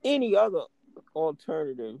any other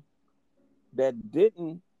alternative that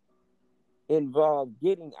didn't involve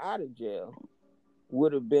getting out of jail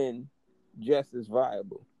would have been just as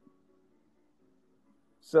viable.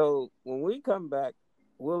 So when we come back,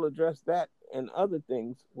 we'll address that and other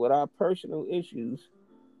things with our personal issues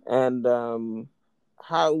and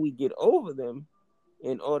how we get over them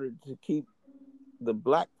in order to keep the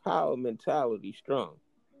Black Power mentality strong.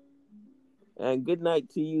 And good night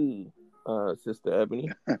to you, Sister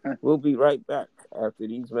Ebony. We'll be right back after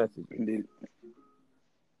these messages. Indeed.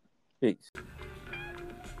 Peace.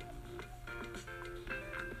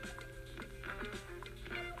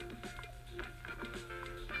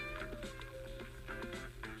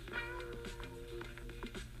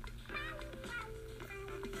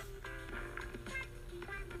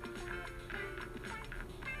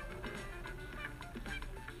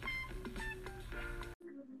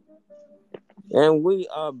 And we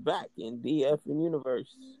are back in DF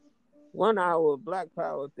Universe. 1 hour of Black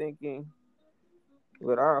Power thinking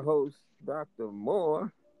with our host, Dr.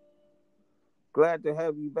 Moore. Glad to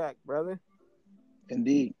have you back, brother.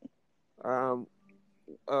 Indeed. I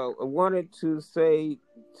wanted to say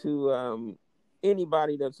to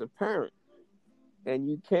anybody that's a parent and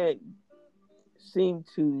you can't seem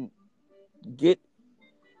to get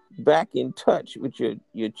back in touch with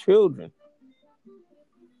your children,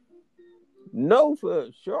 know for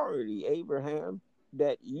surety, Abraham,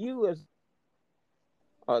 that you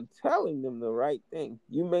are telling them the right thing.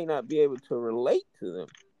 You may not be able to relate to them,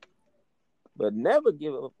 but never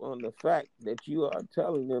give up on the fact that you are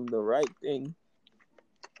telling them the right thing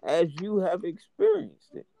as you have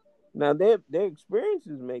experienced it. Now, their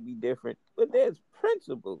experiences may be different, but there's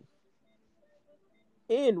principles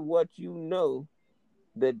in what you know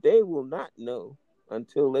that they will not know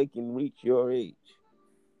until they can reach your age.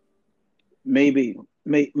 Maybe,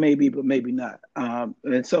 but maybe not.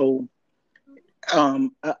 And so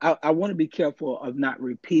I want to be careful of not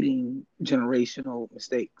repeating generational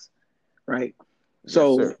mistakes, right? Yes,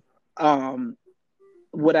 So sir.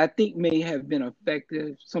 what I think may have been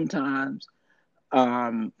effective sometimes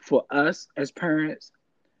for us as parents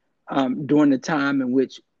during the time in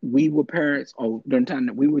which we were parents or during the time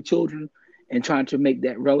that we were children and trying to make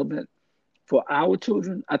that relevant for our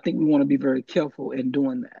children, I think we want to be very careful in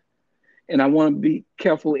doing that. And I want to be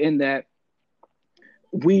careful in that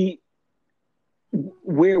where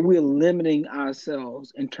we're limiting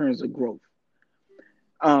ourselves in terms of growth.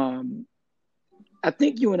 I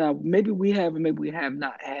think you and I, maybe we have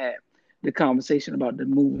not had the conversation about the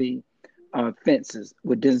movie Fences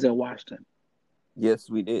with Denzel Washington. Yes,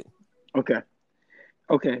 we did. Okay.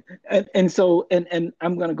 And so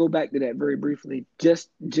I'm going to go back to that very briefly, just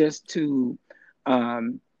to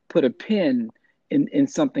put a pin in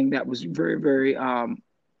something that was very, very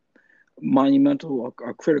monumental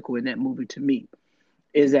or critical in that movie to me,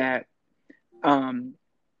 is that in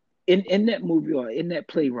that movie or in that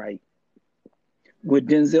playwright, where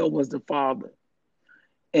Denzel was the father,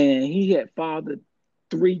 and he had fathered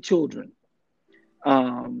 3 children.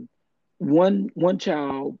 One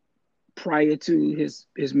child prior to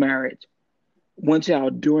his marriage, one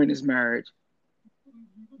child during his marriage,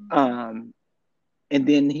 and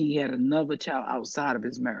then he had another child outside of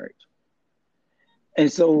his marriage. And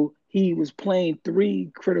so he was playing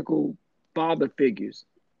 3 critical father figures.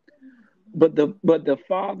 But the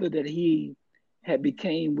father that he had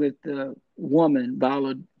became with the woman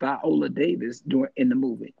Viola Davis in the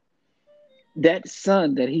movie, that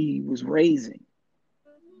son that he was raising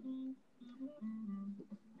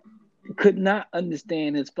could not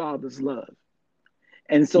understand his father's love.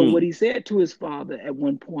 And so what he said to his father at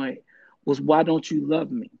one point was, "Why don't you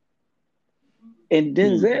love me?" And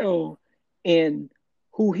Denzel, in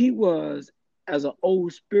who he was as an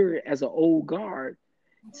old spirit, as an old guard,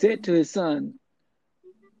 said to his son,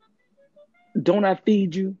 "Don't I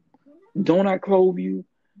feed you? Don't I clothe you?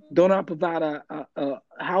 Don't I provide a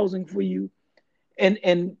housing for you?"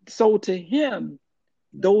 And so to him,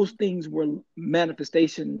 those things were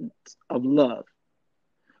manifestations of love.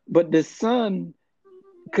 But the son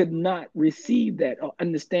could not receive that or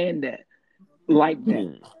understand that like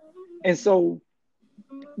that. And so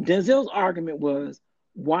Denzel's argument was,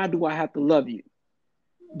 "Why do I have to love you?"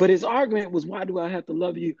 But his argument was, "Why do I have to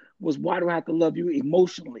love you?" was, "Why do I have to love you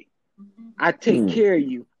emotionally? I take care of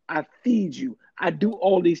you. I feed you. I do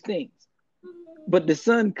all these things." But the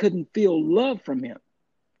son couldn't feel love from him.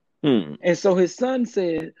 And so his son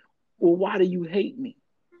said, "Well, why do you hate me?"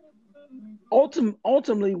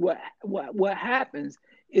 Ultimately, what happens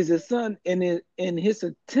is the son, in his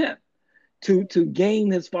attempt to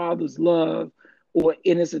gain his father's love, or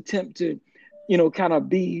in his attempt to, kind of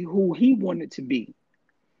be who he wanted to be,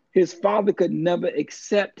 his father could never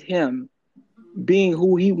accept him being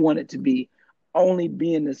who he wanted to be, only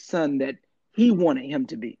being the son that he wanted him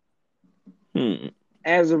to be.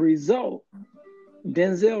 As a result,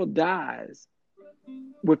 Denzel dies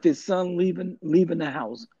with his son leaving the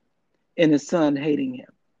house and his son hating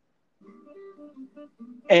him.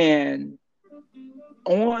 And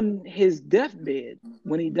on his deathbed,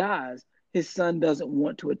 when he dies, his son doesn't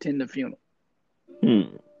want to attend the funeral.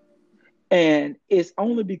 And it's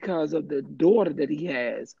only because of the daughter that he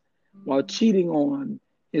has while cheating on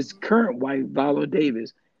his current wife, Viola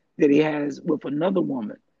Davis, that he has with another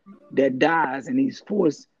woman that dies, and he's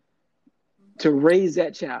forced to raise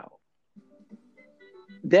that child.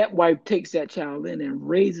 That wife takes that child in and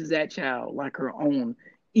raises that child like her own,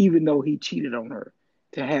 even though he cheated on her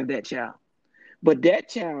to have that child. But that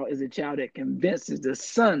child is a child that convinces the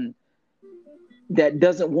son that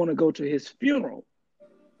doesn't want to go to his funeral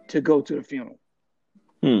to go to the funeral.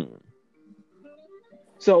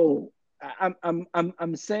 So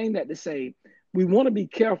I'm saying that to say we want to be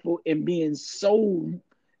careful in being so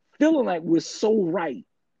feeling like we're so right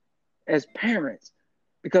as parents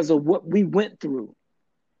because of what we went through,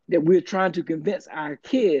 that we're trying to convince our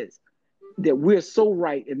kids that we're so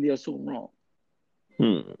right and they're so wrong.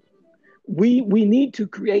 We need to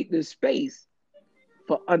create this space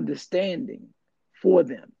for understanding for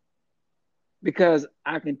them, because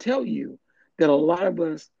I can tell you that a lot of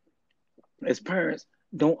us as parents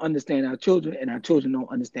don't understand our children, and our children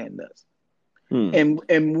don't understand us. And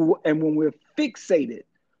when we're fixated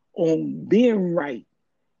on being right,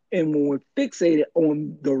 and when we're fixated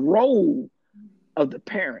on the role of the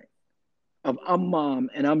parent, of I'm mom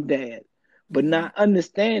and I'm dad, but not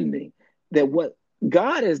understanding that what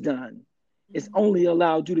God has done is only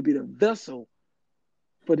allowed you to be the vessel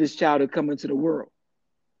for this child to come into the world.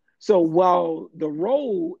 So while the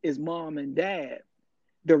role is mom and dad,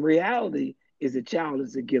 the reality is the child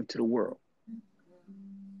is a gift to the world.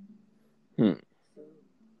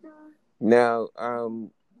 Now,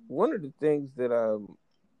 one of the things that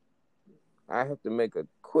I have to make a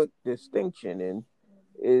quick distinction in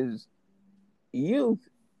is youth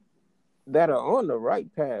that are on the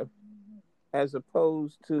right path as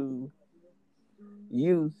opposed to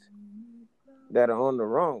youth that are on the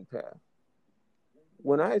wrong path.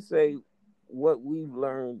 When I say what we've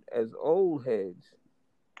learned as old heads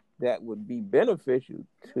that would be beneficial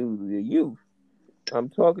to the youth, I'm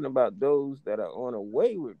talking about those that are on a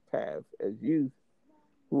wayward path as youth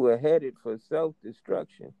who are headed for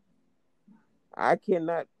self-destruction. I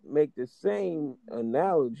cannot make the same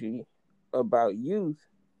analogy about youth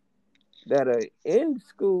that are in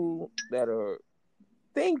school, that are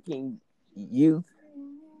thinking youth,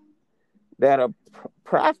 that are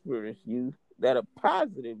prosperous youth, that are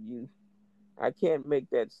positive youth. I can't make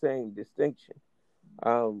that same distinction.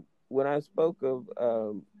 When I spoke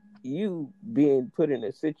of you being put in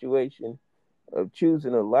a situation of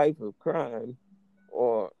choosing a life of crime,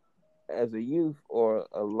 or as a youth, or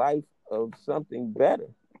a life of something better,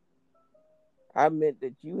 I meant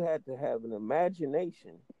that you had to have an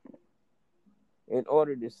imagination in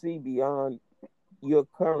order to see beyond your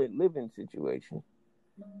current living situation.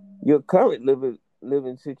 Your current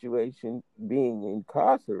living situation, being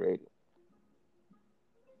incarcerated,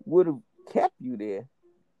 would have kept you there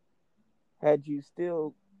had you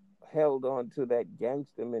still held on to that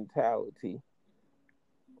gangster mentality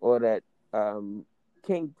or that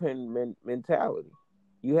kingpin mentality.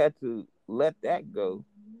 You had to let that go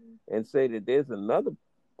and say that there's another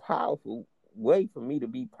powerful way for me to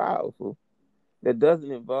be powerful that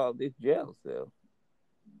doesn't involve this jail cell.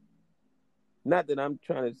 Not that I'm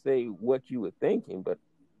trying to say what you were thinking, but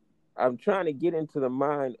I'm trying to get into the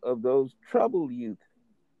mind of those troubled youth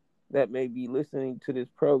that may be listening to this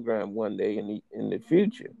program one day in the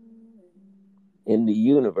future, in the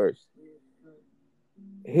universe.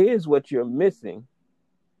 Here's what you're missing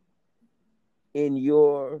in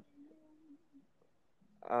your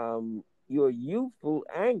youthful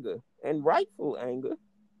anger and rightful anger,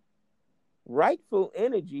 rightful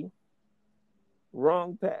energy,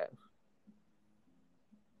 wrong path.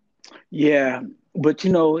 Yeah, but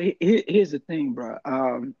here's the thing, bro.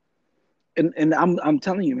 And I'm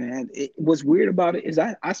telling you, man, what's weird about it is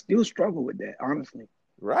I still struggle with that, honestly.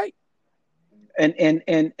 Right. And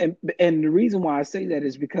the reason why I say that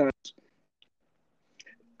is because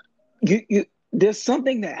you there's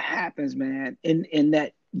something that happens, man, in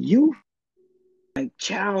that youth, like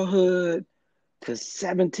childhood to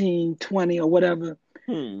 17, 20 or whatever,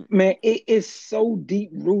 man, it is so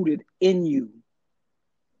deep rooted in you.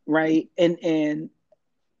 Right. And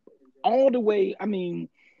all the way, I mean,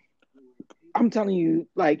 I'm telling you,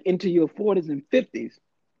 like into your 40s and 50s,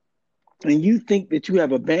 and you think that you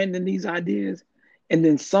have abandoned these ideas, and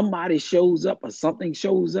then somebody shows up or something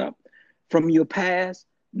shows up from your past,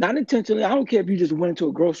 not intentionally. I don't care if you just went into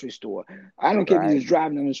a grocery store. I don't care if you're just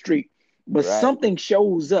driving on the street, but something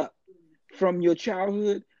shows up from your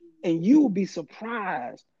childhood, and you will be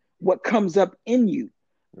surprised what comes up in you.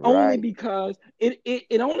 Only because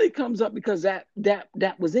it only comes up because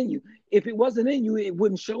that was in you. If it wasn't in you, it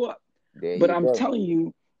wouldn't show up. But I'm telling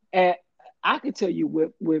you, I can tell you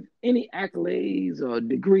with any accolades or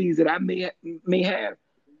degrees that I may have,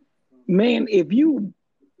 man, if you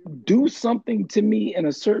do something to me in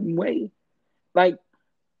a certain way, like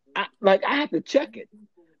I have to check it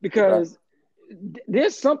Right. because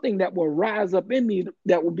there's something that will rise up in me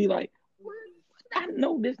that will be like, what? I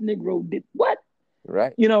know this Negro did what?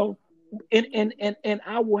 Right. You know, and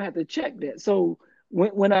I will have to check that. So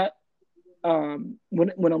when I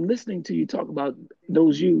when I'm listening to you talk about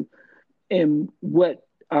those youth and what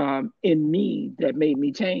in me that made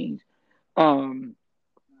me change, um,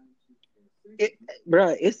 it,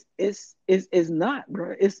 bro, it's not,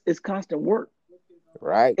 bro. It's constant work.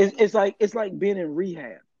 Right. It's like being in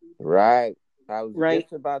rehab, Right. I was right?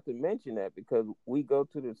 just about to mention that because we go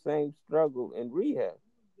to the same struggle in rehab.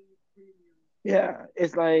 Yeah,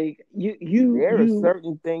 it's like There are you.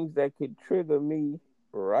 certain things that could trigger me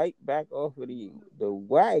right back off of the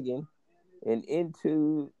wagon and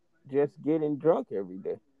into just getting drunk every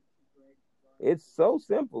day. It's so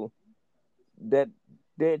simple that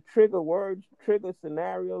they trigger words, trigger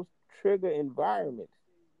scenarios, trigger environments.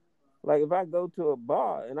 Like if I go to a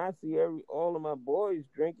bar and I see all of my boys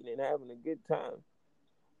drinking and having a good time,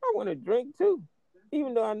 I want to drink too,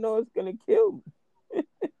 even though I know it's gonna kill me.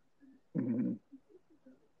 Mhm,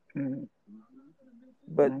 mhm,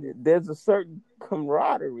 But mhm. there's a certain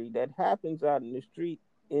camaraderie that happens out in the street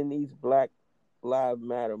in these Black Lives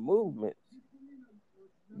Matter movements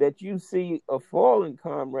that you see a fallen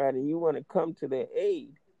comrade and you want to come to their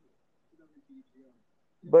aid.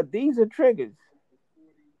 But these are triggers.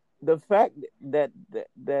 The fact that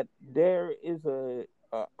there is a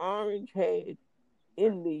orange head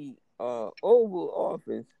in the Oval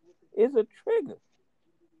Office is a trigger,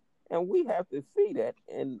 and we have to see that,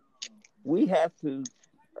 and we have to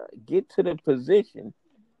get to the position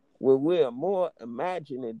where we're more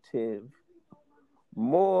imaginative,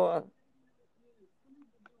 more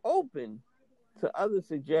open to other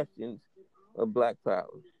suggestions of Black power.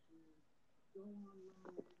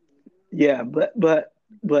 Yeah, but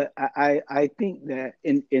I think that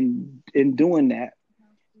in doing that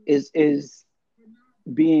is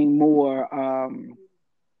being more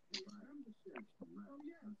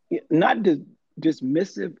not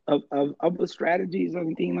dismissive of the strategies or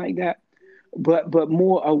anything like that, but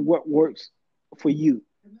more of what works for you,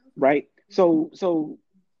 right? So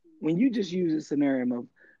when you just use a scenario of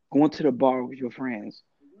going to the bar with your friends,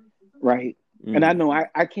 right? And I Mm. know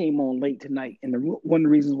I came on late tonight, and one of the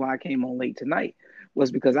reasons why I came on late tonight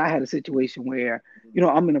was because I had a situation where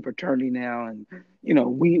I'm in a fraternity now, and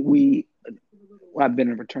we well, I've been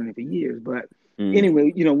in a fraternity for years, but Mm.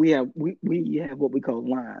 anyway, we have what we call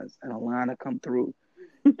lines, and a line will come through,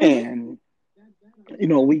 and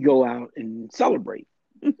we go out and celebrate.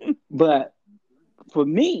 But for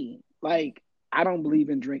me, like I don't believe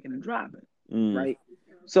in drinking and driving, Mm. right?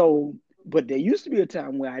 So, but there used to be a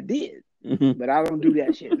time where I did, Mhm. but I don't do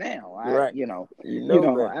that shit now. Right. You know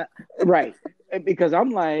better. Right? Because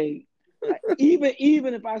I'm like,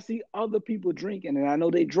 even if I see other people drinking and I know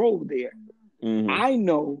they drove there, Hmm. I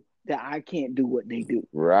know that I can't do what they do.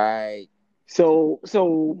 Right. So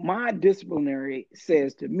my disciplinary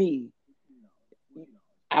says to me,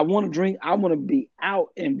 I want to drink, I want to be out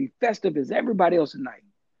and be festive as everybody else tonight.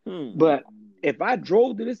 Hmm. But if I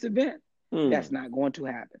drove to this event, Hmm. that's not going to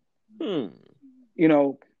happen. Hmm. You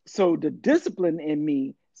know, so the discipline in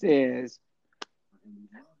me says,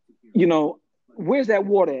 where's that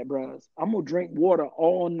water at, bros? I'm gonna drink water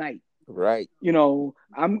all night. Right.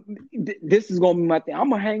 This is gonna be my thing. I'm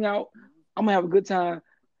gonna hang out. I'm gonna have a good time.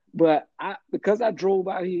 But because I drove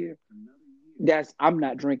out here, I'm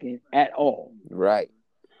not drinking at all. Right.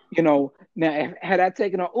 Now had I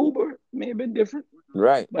taken an Uber, it may have been different.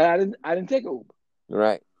 Right. But I didn't take an Uber.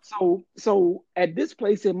 Right. So at this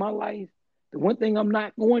place in my life, the one thing I'm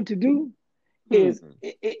not going to do Hmm.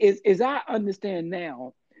 is I understand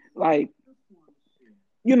now, like,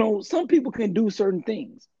 some people can do certain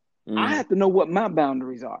things. I Hmm. have to know what my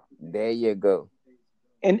boundaries are. There you go.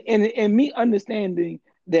 And me understanding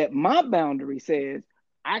that my boundary says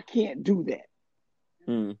I can't do that.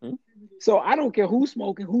 Hmm. So I don't care who's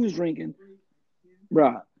smoking, who's drinking,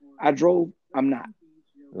 bruh. I drove, I'm not.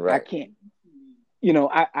 I Right. can't.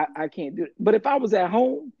 I can't do it. But if I was at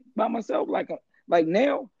home by myself, like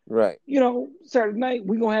now, Right. Saturday night,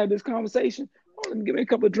 we're gonna have this conversation. Oh, let me give me a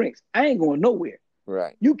couple of drinks. I ain't going nowhere.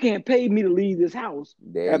 Right. You can't pay me to leave this house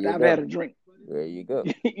There after you I've had go. a drink. There you go.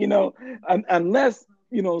 Unless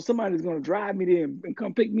somebody's gonna drive me there and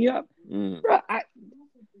come pick me up. Mm. Bruh,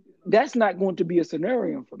 that's not going to be a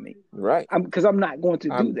scenario for me. Right. Because I'm not going to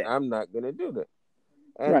do that. I'm not gonna do that.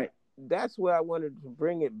 And Right. that's where I wanted to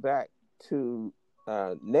bring it back to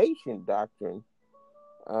nation doctrine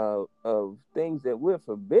of things that we're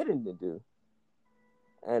forbidden to do,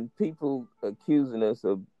 and people accusing us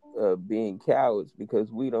of being cowards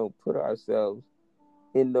because we don't put ourselves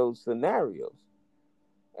in those scenarios.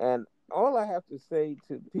 And all I have to say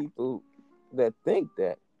to people that think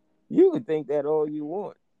that, you can think that all you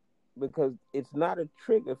want, because it's not a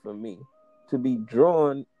trigger for me to be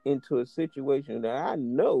drawn into a situation that I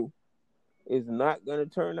know is not going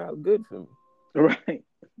to turn out good for me. Right.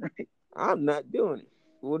 I'm not doing it.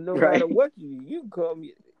 Well, no Right. matter what you call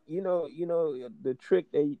me, you know the trick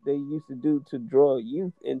they used to do to draw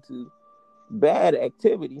youth into bad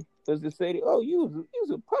activity was to say, "Oh, you's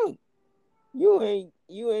a punk. You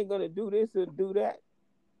ain't gonna do this or do that."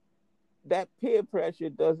 That peer pressure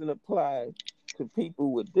doesn't apply to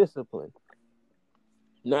people with discipline,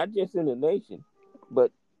 not just in the nation,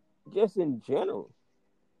 but just in general.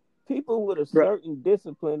 People with a certain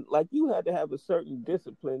discipline, like you had to have a certain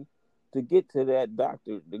discipline to get to that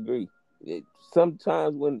doctorate degree.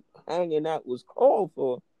 Sometimes when hanging out was called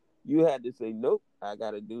for, you had to say, nope, I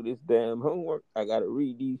got to do this damn homework. I got to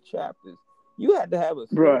read these chapters. You had to have a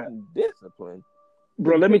certain discipline.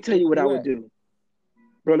 Bro, let me tell you what I would do.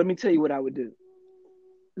 Bro, let me tell you what I would do.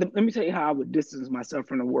 Let me tell you how I would distance myself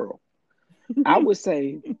from the world. I would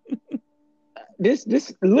say, this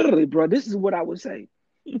literally, bro, this is what I would say.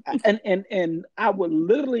 And I would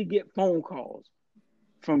literally get phone calls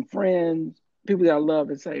from friends, people that I love,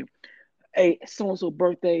 and say, hey, so-and-so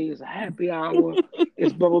birthday is a happy hour.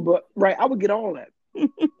 It's blah, blah, blah. Right? I would get all that.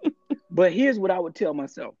 But here's what I would tell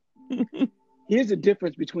myself. Here's the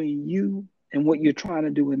difference between you and what you're trying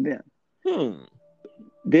to do in them.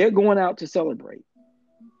 They're going out to celebrate.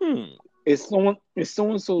 It's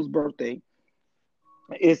so-and-so's birthday.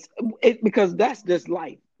 Because that's just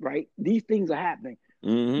life, right? These things are happening,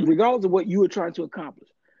 regardless of what you were trying to accomplish.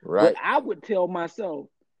 Right. But I would tell myself,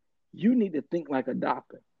 you need to think like a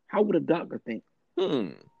doctor. How would a doctor think?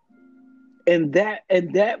 And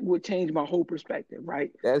that would change my whole perspective,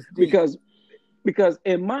 right? That's deep. Because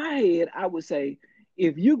in my head, I would say,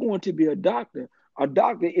 if you're going to be a doctor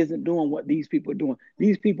isn't doing what these people are doing.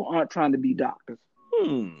 These people aren't trying to be doctors.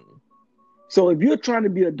 So if you're trying to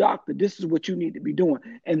be a doctor, this is what you need to be doing.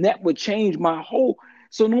 And that would change my whole.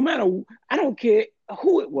 So no matter, I don't care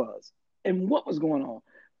who it was and what was going on.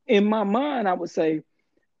 In my mind, I would say,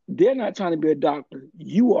 they're not trying to be a doctor.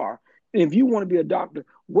 You are. And if you want to be a doctor,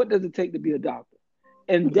 what does it take to be a doctor?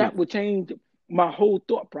 And that would change my whole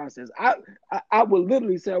thought process. I would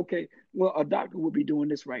literally say, okay, well, a doctor would be doing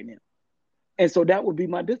this right now. And so that would be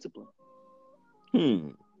my discipline.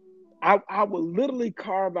 I would literally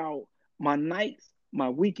carve out my nights, my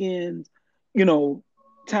weekends,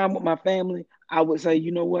 time with my family. I would say,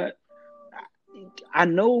 you know what? I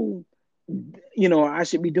know, I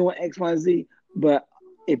should be doing X, Y, and Z, but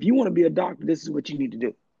if you want to be a doctor, this is what you need to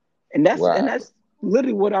do. And that's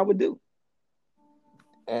literally what I would do.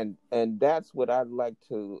 And that's what I'd like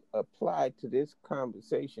to apply to this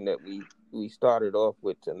conversation that we started off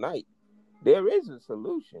with tonight. There is a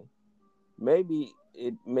solution. Maybe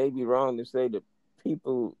it may be wrong to say that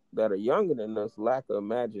people that are younger than us lack of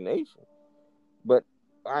imagination, but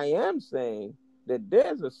I am saying that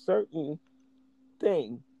there's a certain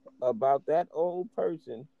thing about that old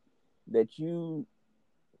person that you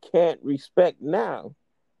can't respect now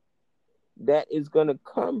that is going to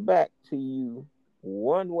come back to you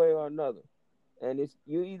one way or another. And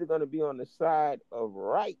you're either going to be on the side of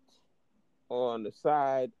right or on the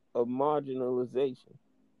side of marginalization.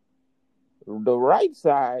 The right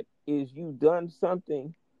side is you done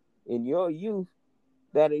something in your youth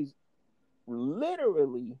that is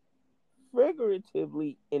literally,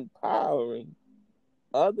 figuratively empowering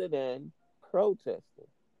other than protesting.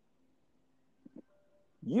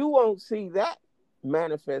 You won't see that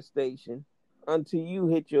manifestation until you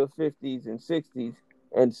hit your 50s and 60s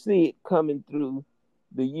and see it coming through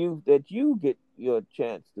the youth that you get your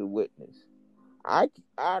chance to witness. I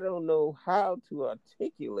don't know how to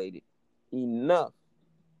articulate it enough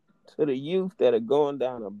to the youth that are going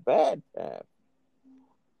down a bad path,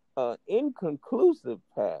 an inconclusive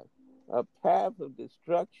path, a path of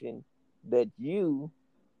destruction that you,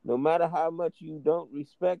 no matter how much you don't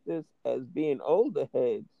respect us as being older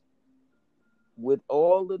heads, with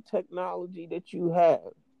all the technology that you have,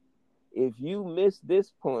 if you miss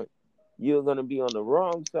this point, you're going to be on the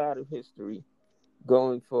wrong side of history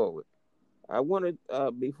going forward. I wanted,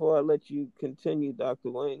 before I let you continue, Dr.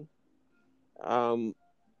 Wayne,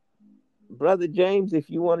 Brother James, if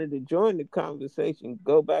you wanted to join the conversation,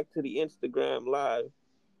 go back to the Instagram Live,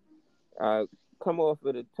 come off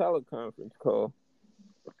of the teleconference call.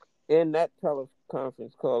 In that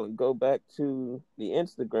conference call and go back to the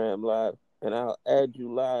Instagram live, and I'll add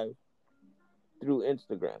you live through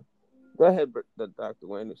Instagram. Go ahead, Dr.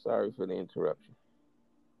 Wayne. Sorry for the interruption.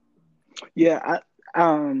 Yeah,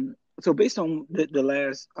 so based on the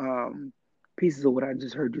last pieces of what I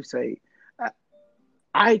just heard you say,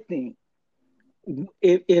 I think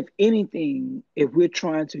if anything, if we're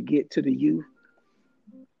trying to get to the youth,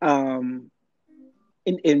 and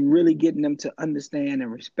really getting them to understand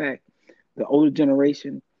and respect the older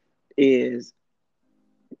generation, is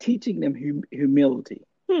teaching them humility,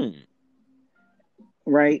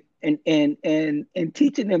 right? And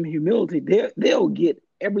teaching them humility, they'll get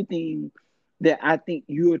everything that I think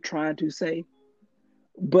you're trying to say,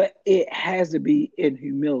 but it has to be in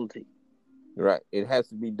humility. Right. It has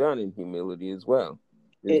to be done in humility as well.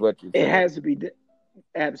 It has to be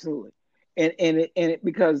absolutely, and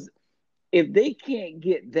because if they can't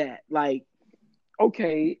get that, like,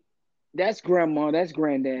 okay, that's grandma, that's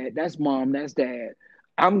granddad, that's mom, that's dad.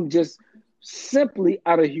 I'm just simply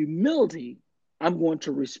out of humility, I'm going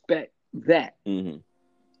to respect that. Mm-hmm.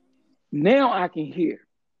 Now I can hear.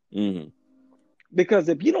 Mm-hmm. Because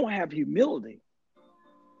if you don't have humility,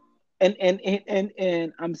 and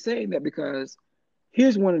I'm saying that because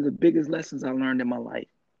here's one of the biggest lessons I learned in my life.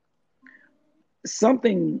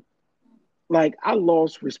 Something like I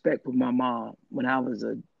lost respect for my mom when I was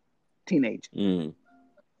a teenager. Mm-hmm.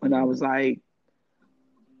 When I was like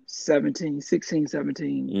 16,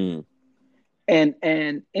 17. Mm-hmm.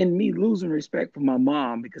 And me losing respect for my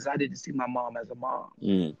mom because I didn't see my mom as a mom,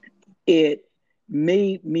 Mm-hmm. it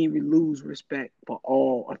made me lose respect for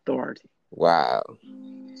all authority. Wow.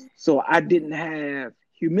 So I didn't have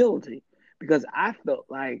humility because I felt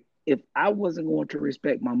like if I wasn't going to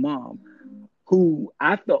respect my mom, who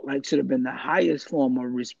I felt like should have been the highest form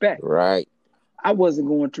of respect, right, I wasn't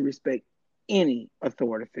going to respect any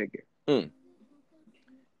authority figure.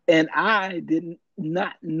 And I did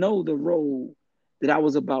not know the road that I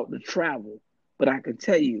was about to travel, but I can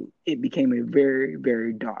tell you it became a very,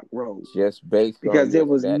 very dark road. Just based because on there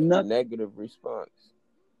was that nothing negative response.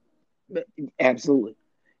 Absolutely.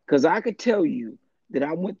 Because I could tell you that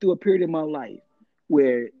I went through a period in my life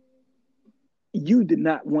where you did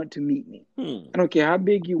not want to meet me. I don't care how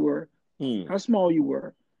big you were, how small you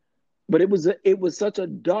were, but it was such a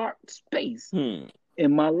dark space in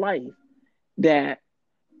my life that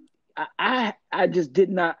I just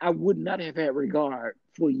I would not have had regard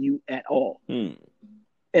for you at all. And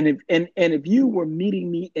if you were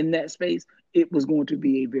meeting me in that space, it was going to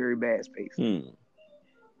be a very bad space.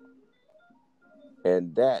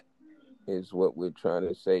 And that is what we're trying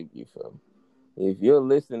to save you from. If you're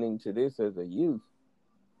listening to this as a youth,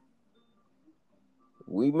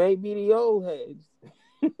 we may be the old heads,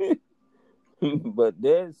 but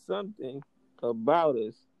there's something about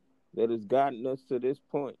us that has gotten us to this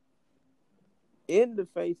point in the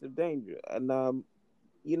face of danger. And,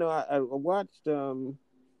 I watched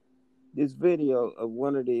this video of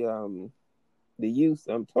one of the youth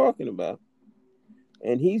I'm talking about,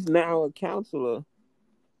 and he's now a counselor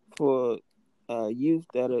for youth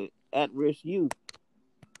that are at-risk youth.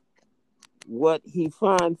 What he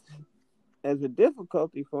finds as a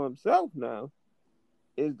difficulty for himself now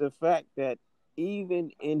is the fact that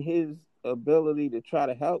even in his ability to try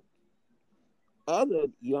to help other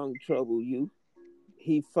young troubled youth,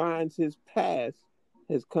 he finds his past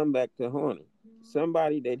has come back to haunt him.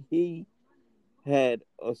 Somebody that he had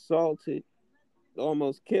assaulted,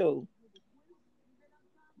 almost killed,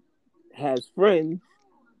 has friends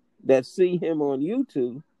that see him on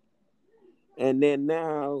YouTube, and they're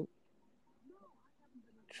now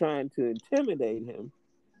trying to intimidate him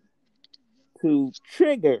to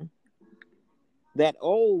trigger that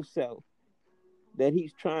old self that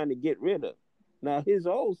he's trying to get rid of. Now, his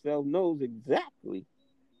old self knows exactly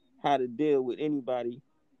how to deal with anybody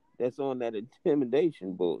that's on that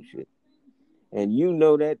intimidation bullshit. And you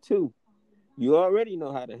know that too. You already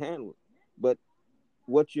know how to handle it. But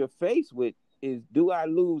what you're faced with is, do I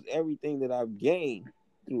lose everything that I've gained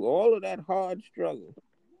through all of that hard struggle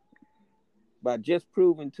by just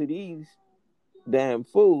proving to these damn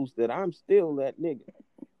fools that I'm still that nigga?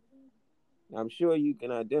 I'm sure you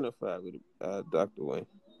can identify with it, Dr. Wayne.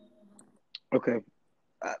 Okay.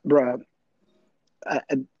 Bro,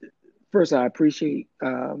 first, I appreciate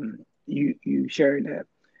you sharing that.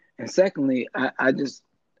 And secondly, I'm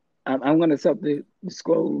going to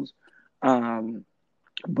self-disclose,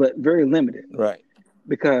 but very limited. Right.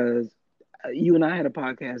 Because you and I had a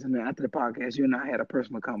podcast, and then after the podcast, you and I had a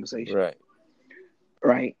personal conversation. Right.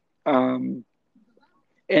 Right. And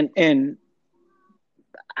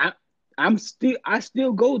I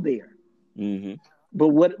still go there. Mm-hmm. But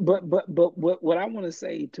what I want to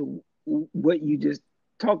say to what you just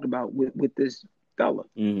talked about with this fella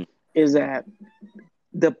Mhm. is that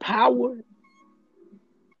the power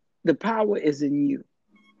is in you.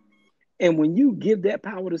 And when you give that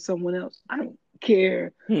power to someone else, I don't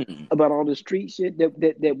care Hmm. about all the street shit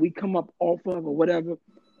that we come up off of or whatever.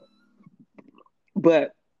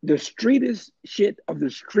 But the streetest shit of the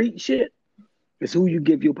street shit is who you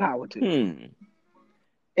give your power to. Hmm.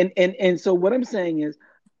 And so what I'm saying is,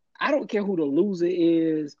 I don't care who the loser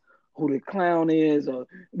is, who the clown is, or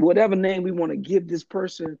whatever name we want to give this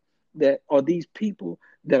person that or these people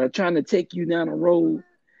that are trying to take you down a road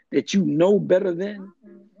that you know better than.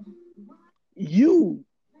 You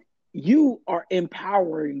are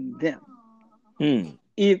empowering them Hmm.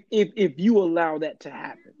 if you allow that to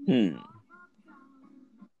happen. Hmm.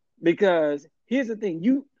 Because here's the thing,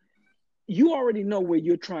 you already know where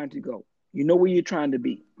you're trying to go. You know where you're trying to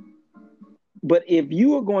be. But if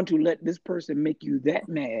you are going to let this person make you that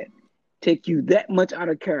mad, take you that much out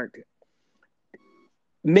of character,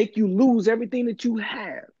 make you lose everything that you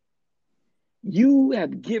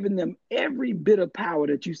have given them every bit of power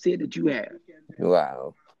that you said that you have.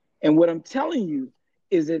 Wow. And what I'm telling you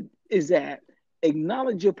is that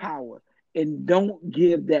acknowledge your power and don't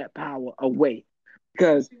give that power away,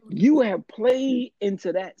 because you have played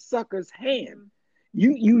into that sucker's hand.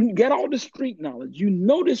 You get all the street knowledge, you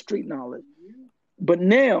know the street knowledge, but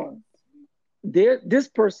now this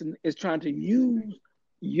person is trying to use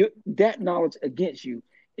that knowledge against you,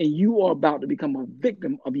 and you are about to become a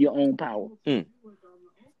victim of your own power. Hmm.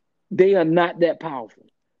 They are not that powerful.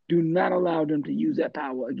 Do not allow them to use that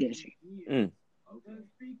power against you. Hmm.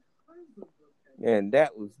 And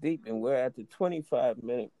that was deep, and we're at the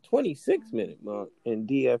 26-minute mark in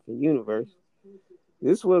DF and Universe.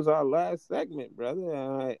 This was our last segment, brother.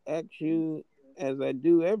 I ask you, as I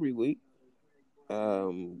do every week,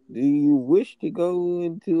 do you wish to go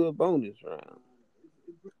into a bonus round?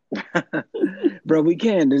 Bro, we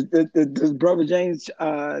can. Does Brother James,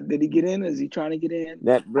 did he get in? Is he trying to get in?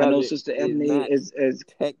 That I know brother Sister is Ebony not is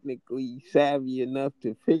technically savvy enough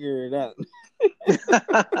to figure it out.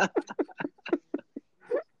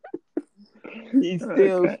 He's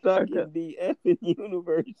still stuck in the effing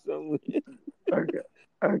universe somewhere.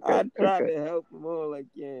 I try to help him all I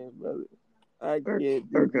can, brother. I can't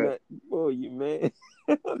do nothing for you, man.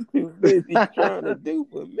 I'm too busy trying to do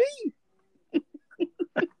for me.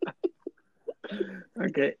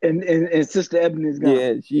 Okay, and Sister Ebony is gone.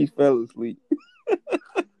 Yeah, she fell asleep.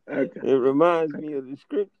 Okay. It reminds me of the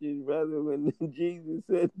scriptures, brother, when Jesus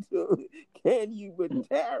said to him, "Can you but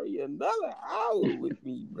tarry another hour with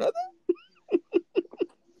me, brother?"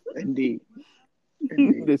 Indeed.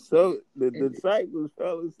 The disciples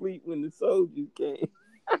fell asleep when the soldiers came.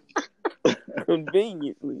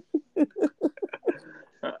 Conveniently.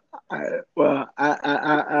 I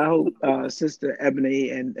hope Sister Ebony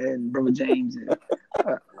and Brother James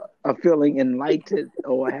are feeling enlightened,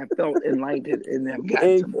 or have felt enlightened, and have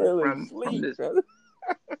gotten some from this. Brother.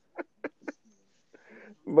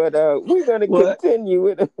 But we're going to continue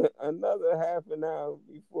with another half an hour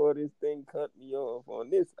before this thing cut me off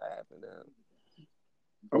on this half an hour.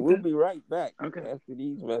 Okay. We'll be right back after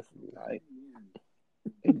these messages. All right.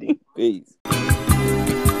 Indeed. Peace.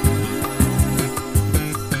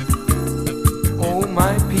 Oh,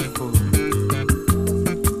 my people,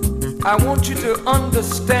 I want you to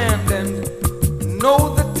understand and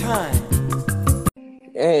know the time.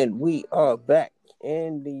 And we are back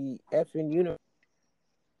in the effing universe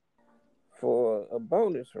for a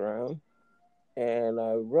bonus round. And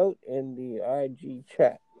I wrote in the IG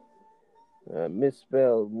chat,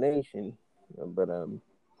 misspelled nation, but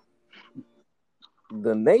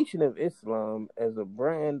the Nation of Islam as a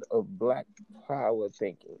brand of black power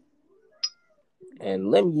thinking. And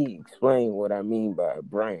let me explain what I mean by a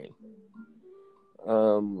brand.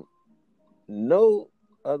 No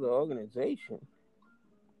other organization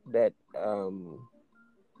that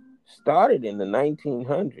started in the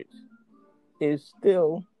 1900s is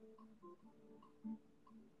still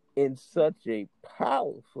in such a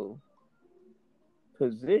powerful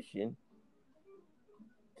position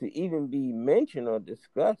to even be mentioned or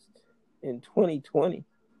discussed in 2020,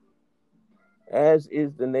 as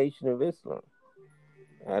is the Nation of Islam.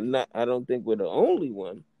 I don't think we're the only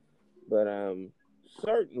one, but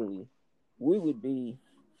certainly we would be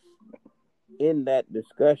in that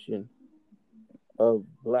discussion of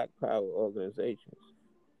black power organizations.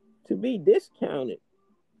 To be discounted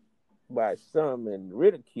by some and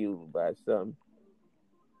ridiculed by some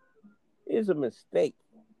is a mistake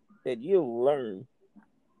that you'll learn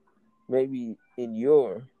maybe in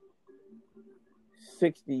your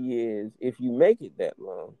 60 years, if you make it that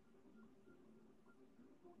long,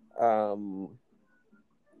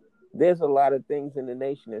 there's a lot of things in the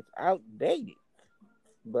nation that's outdated.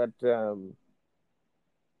 But and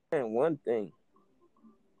one thing,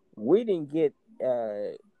 we didn't get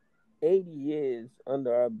 80 years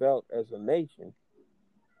under our belt as a nation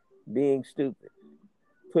being stupid,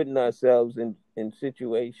 putting ourselves in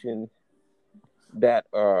situations that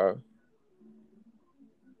are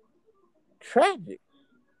tragic.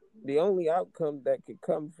 The only outcome that could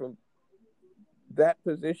come from that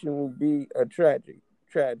position would be a tragedy.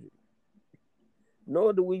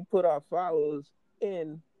 Nor do we put our followers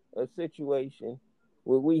in a situation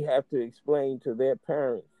where we have to explain to their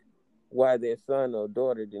parents why their son or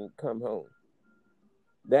daughter didn't come home.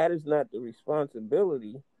 That is not the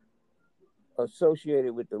responsibility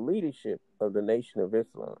associated with the leadership of the Nation of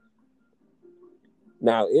Islam.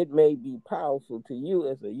 Now, it may be powerful to you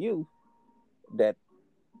as a youth that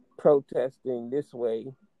protesting this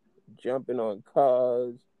way, jumping on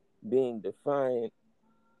cars, being defiant,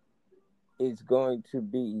 is going to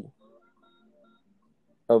be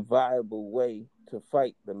a viable way to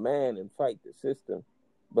fight the man and fight the system,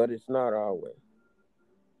 but it's not our way.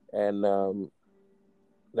 And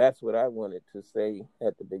that's what I wanted to say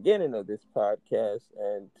at the beginning of this podcast,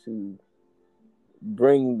 and to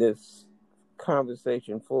bring this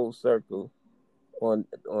conversation full circle on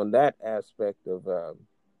that aspect of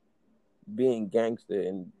being gangster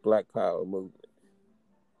in Black Power movement.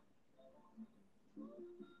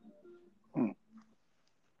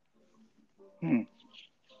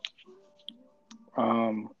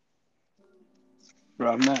 But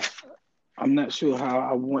I'm not sure how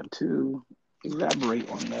I want to elaborate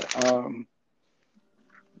on that.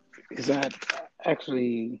 Is that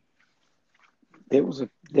actually there was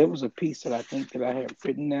a piece that I think that I had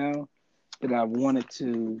written down that I wanted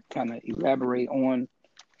to kind of elaborate on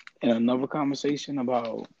in another conversation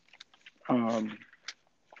about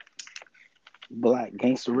Black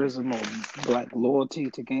gangsterism or Black loyalty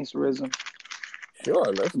to gangsterism.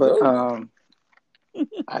 Sure, let's but, go.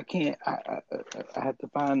 I can't. I have to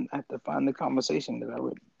find the conversation that I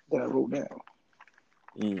wrote down.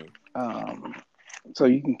 So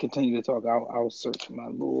you can continue to talk. I'll search my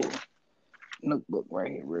little notebook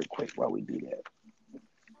right here real quick while we do that.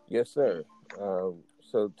 Yes, sir.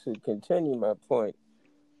 So to continue my point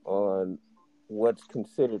on what's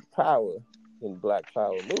considered power in Black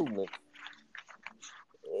Power movement,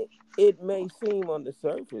 it may seem on the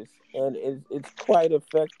surface, and it's quite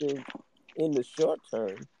effective in the short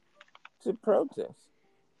term, to protest,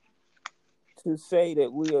 to say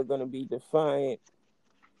that we are going to be defiant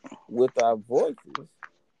with our voices,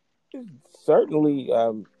 is certainly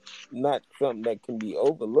not something that can be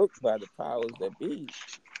overlooked by the powers that be.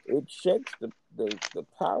 It shakes the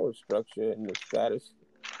power structure and the status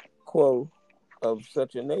quo of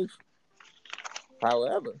such a nation.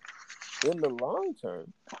 However, in the long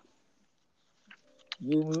term,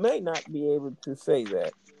 you may not be able to say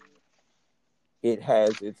that it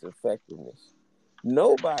has its effectiveness.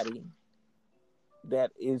 Nobody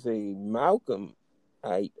that is a Malcolmite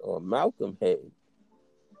or Malcolm head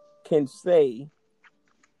can say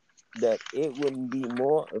that it wouldn't be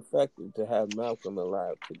more effective to have Malcolm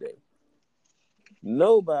alive today.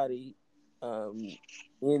 Nobody in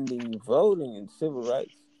the voting and civil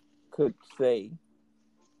rights could say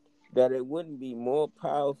that it wouldn't be more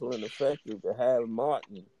powerful and effective to have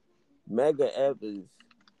Martin, Medgar Evers,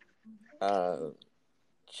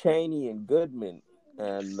 Cheney and Goodman,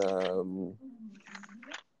 and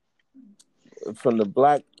from the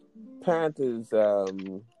Black Panthers, I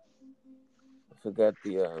forgot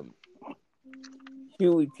the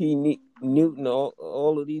Huey P. Newton,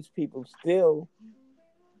 all of these people still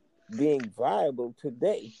being viable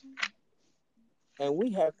today. And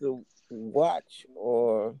we have to watch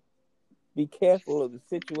or be careful of the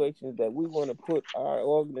situations that we want to put our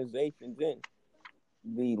organizations in,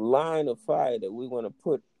 the line of fire that we want to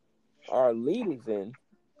put our leaders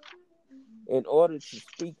in order to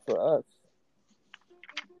speak for us.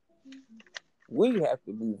 We have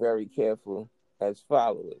to be very careful as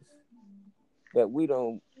followers that we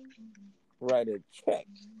don't write a check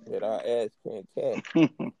that our ass can't cash.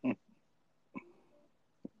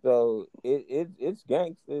 So it's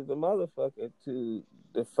gangster as a motherfucker to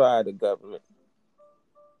defy the government.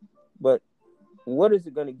 But what is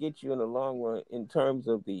it going to get you in the long run in terms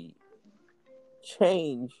of the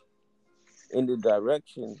change in the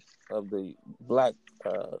direction of the Black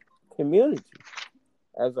community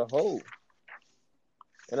as a whole?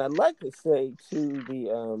 And I'd like to say to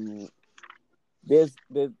the there's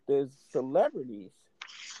celebrities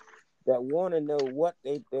that want to know what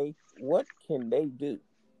what can they do.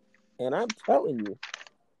 And I'm telling you,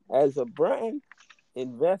 as a brand,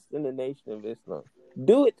 invest in the Nation of Islam.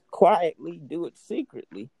 Do it quietly, do it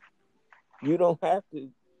secretly. You don't have to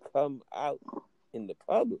come out in the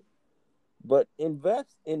public, but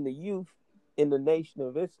invest in the youth in the Nation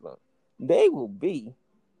of Islam. They will be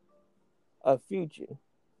a future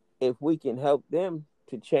if we can help them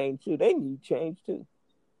to change too. They need change too.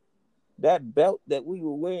 That belt that we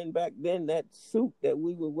were wearing back then, that suit that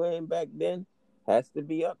we were wearing back then, has to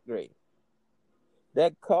be upgraded.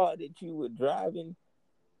 That car that you were driving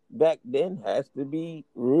back then has to be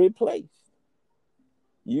replaced.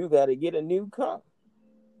 You got to get a new car.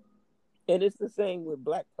 And it's the same with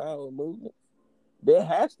Black Power movement. There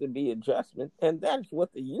has to be adjustment, and that's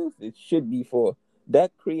what the youth should be for.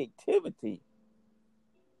 That creativity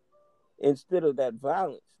instead of that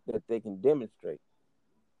violence that they can demonstrate.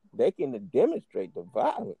 They can demonstrate the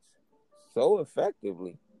violence so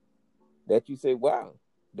effectively that you say, wow,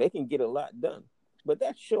 they can get a lot done. But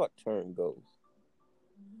that's short-term goals.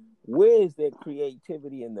 Where is their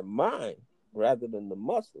creativity in the mind rather than the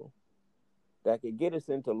muscle that could get us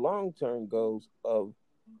into long-term goals of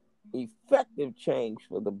effective change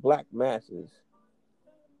for the Black masses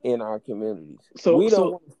in our communities? We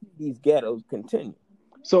don't want to see these ghettos continue.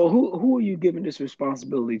 So who are you giving this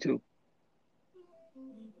responsibility to?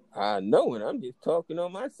 I know it. I'm just talking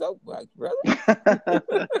on my soapbox, brother.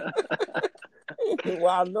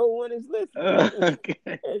 While no one is listening. Okay.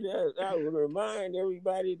 I will remind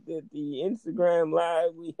everybody that the Instagram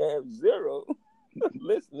Live, we have 0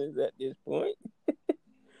 listeners at this point.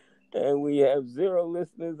 And we have 0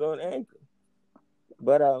 listeners on Anchor.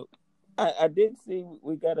 But I did see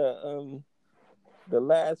we got the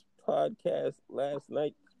last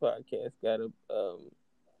night's podcast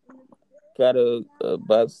got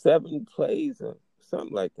about 7 plays or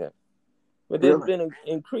something like that. But there's been an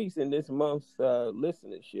increase in this month's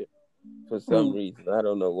listenership for some reason. I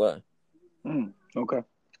don't know why. Okay.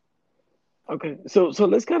 So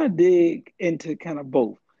let's kind of dig into kind of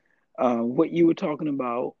both. What you were talking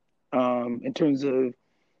about in terms of,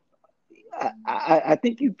 I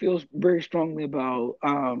think you feel very strongly about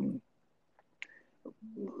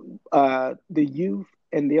the youth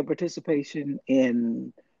and their participation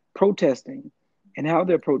in protesting and how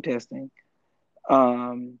they're protesting.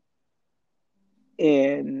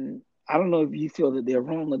 And I don't know if you feel that they're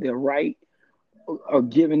wrong or they're right or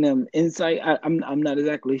giving them insight. I'm not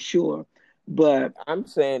exactly sure, but I'm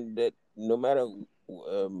saying that no matter,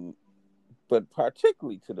 but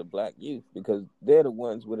particularly to the Black youth, because they're the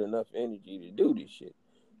ones with enough energy to do this shit.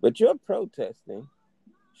 But your protesting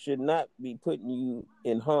should not be putting you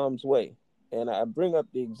in harm's way. And I bring up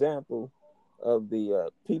the example of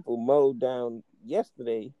the people mowed down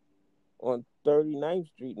yesterday on 39th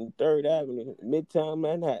Street and 3rd Avenue, Midtown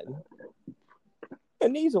Manhattan.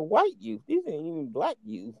 And these are white youth. These ain't even Black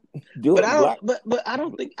youth. But I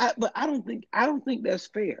don't think that's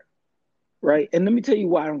fair, right? And let me tell you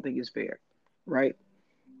why I don't think it's fair, right?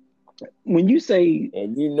 When you say,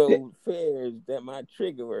 and you know, fair is that my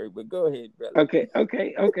trigger word. But go ahead, brother. Okay.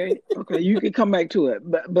 You can come back to it.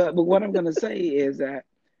 But what I'm gonna say is that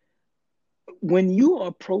when you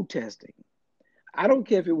are protesting, I don't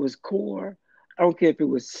care if it was CORE, I don't care if it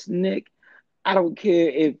was SNCC, I don't care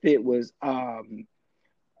if it was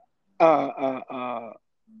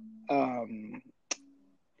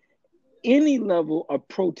any level of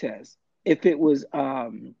protest, if it was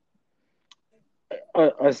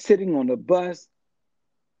sitting on the bus,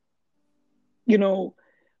 you know,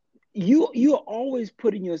 you're always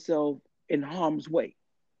putting yourself in harm's way.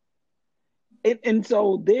 And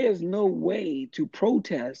so there's no way to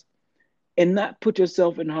protest and not put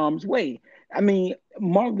yourself in harm's way. I mean,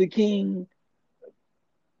 Martin Luther King,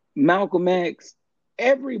 Malcolm X,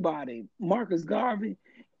 everybody, Marcus Garvey,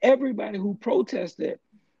 everybody who protested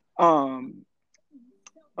the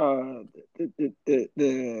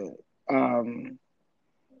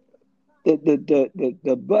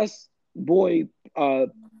bus boy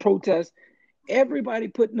protest, everybody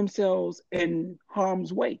putting themselves in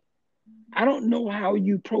harm's way. I don't know how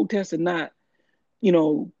you protest and not,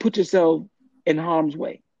 put yourself in harm's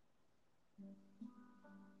way.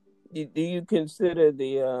 Do you consider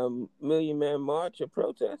the Million Man March a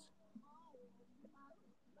protest?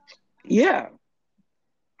 Yeah,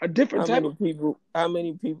 a different type. How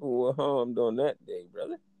many people were harmed on that day,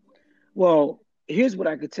 brother? Well, here's what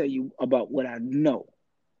I could tell you about what I know,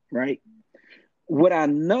 right? What I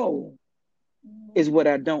know is what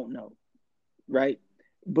I don't know, right?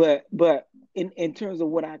 But in terms of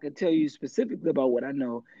what I could tell you specifically about what I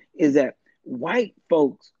know is that white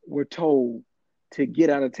folks were told to get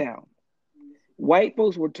out of town. white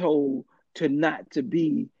folks were told to not to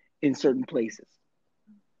be in certain places.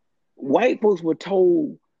 White folks were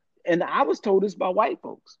told, and I was told this by white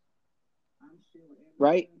folks,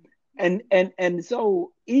 right? And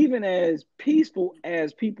so even as peaceful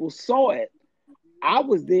as people saw it, I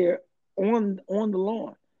was there on the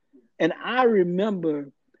lawn, and I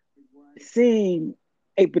remember seeing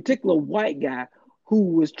a particular white guy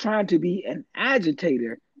who was trying to be an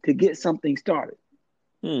agitator to get something started.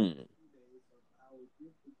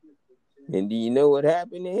 And do you know what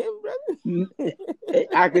happened to him, brother?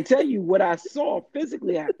 I could tell you what I saw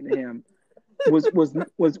physically happen to him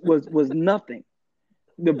was nothing.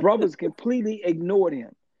 The brothers completely ignored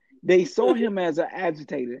him. They saw him as an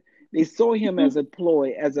agitator. They saw him as a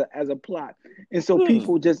ploy, as a plot, and so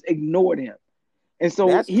people just ignored him. And so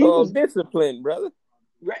that's called discipline, brother.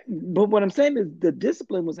 Right. But what I'm saying is the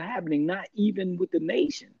discipline was happening not even with the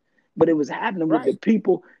nation, but it was happening with the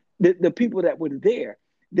people, the people that were there.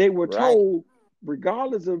 They were told,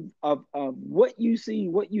 regardless of what you see,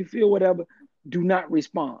 what you feel, whatever, do not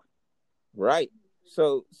respond. Right.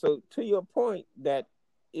 So to your point, that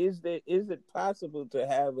is it possible to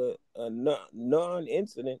have a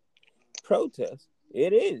non-incident protest?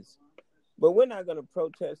 It is, but we're not going to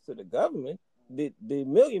protest to the government. The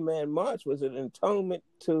Million Man March was an atonement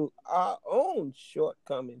to our own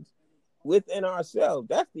shortcomings within ourselves.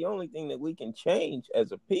 That's the only thing that we can change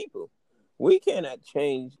as a people. We cannot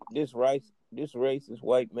change this racist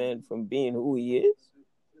white man from being who he is.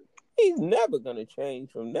 He's never going to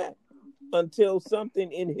change from that until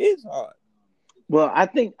something in his heart. Well, I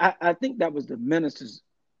think that was the minister's.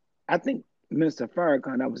 I think Minister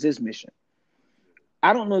Farrakhan, that was his mission.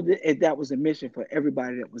 I don't know if that was a mission for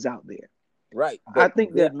everybody that was out there. Right. I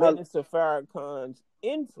think that Minister Farrakhan's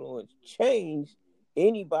influence changed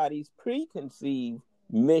anybody's preconceived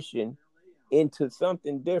mission into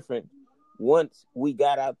something different once we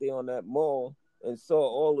got out there on that mall and saw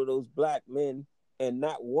all of those black men, and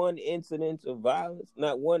not one incident of violence,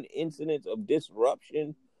 not one incident of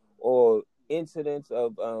disruption or incidents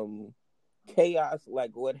of chaos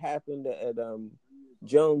like what happened at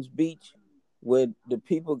Jones Beach when the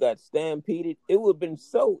people got stampeded. It would have been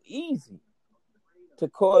so easy to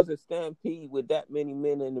cause a stampede with that many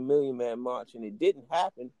men in the Million Man March, and it didn't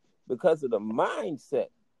happen because of the mindset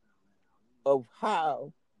of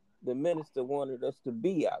how the minister wanted us to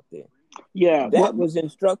be out there. Yeah, that was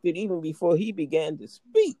instructed even before he began to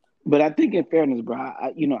speak. But I think, in fairness, bro,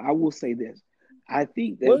 I will say this. I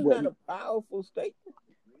think that wasn't that a powerful statement?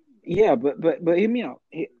 Yeah, but hear me out.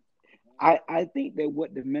 I think that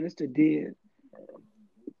what the minister did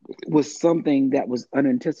was something that was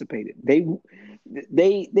unanticipated. They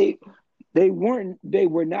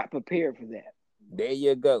were not prepared for that. There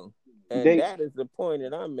you go. And that is the point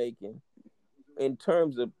that I'm making in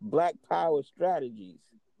terms of Black Power strategies.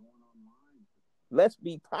 Let's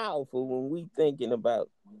be powerful when we thinking about,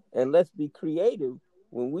 and let's be creative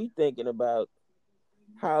when we thinking about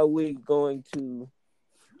how we're going to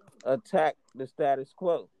attack the status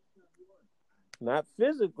quo. Not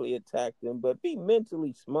physically attack them, but be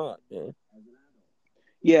mentally smart, man.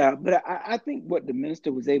 Yeah, but I think what the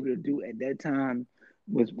minister was able to do at that time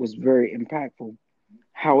was very impactful.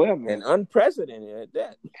 However, and unprecedented at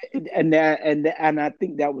that. And I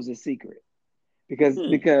think that was a secret because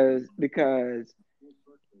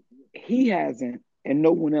he hasn't, and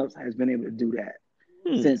no one else has been able to do that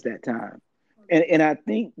since that time. And I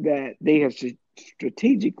think that they have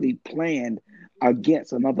strategically planned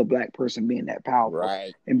against another Black person being that powerful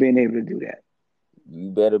and being able to do that.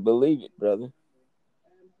 You better believe it, brother.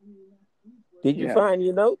 Did you find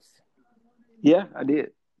your notes? Yeah, I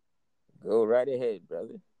did. Go right ahead,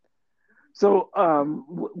 brother. So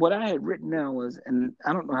what I had written down was, and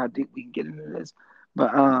I don't know how deep we can get into this,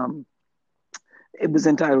 but it was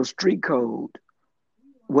entitled Street Code,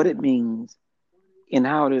 What It Means and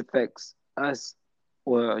How It Affects Us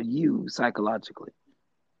or You Psychologically.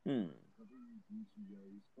 And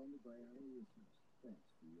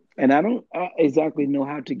I don't exactly know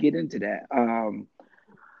how to get into that.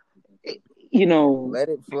 Let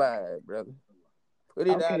it fly, brother. Put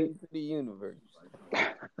it out into the universe.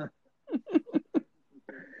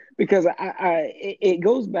 Because it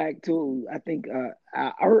goes back to, I think, a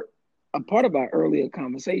part of our earlier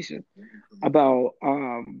conversation about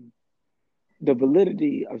the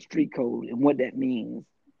validity of street code and what that means,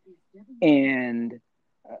 and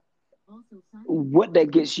what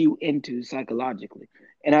that gets you into psychologically.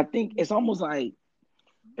 And I think it's almost like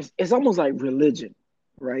religion,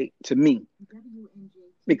 right? To me,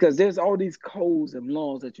 because there's all these codes and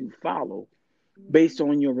laws that you follow based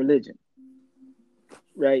on your religion,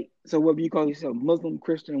 right? So whether you call yourself Muslim,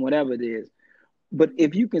 Christian, whatever it is, But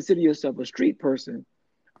if you consider yourself a street person,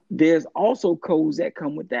 there's also codes that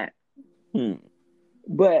come with that.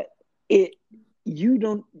 But you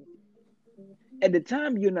don't, at the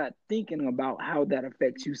time, you're not thinking about how that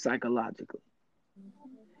affects you psychologically.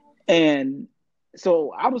 And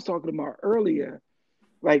so I was talking about earlier,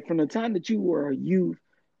 like from the time that you were a youth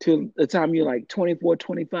to the time you're like 24,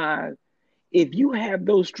 25, if you have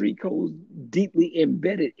those street codes deeply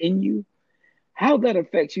embedded in you, how that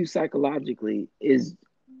affects you psychologically is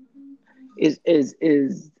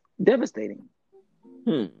devastating.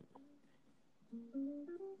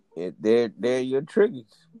 They're your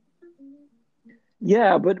triggers.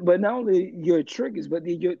 Yeah, but not only your triggers, but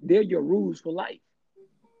they're your rules for life.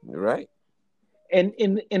 Right. And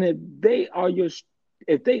if they are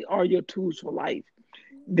your tools for life,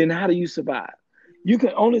 then how do you survive? You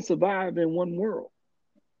can only survive in one world.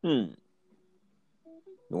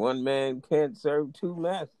 One man can't serve two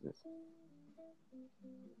masters.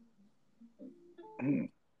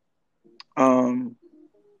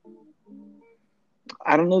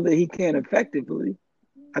 I don't know that he can effectively.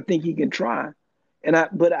 I think he can try,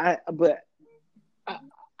 but I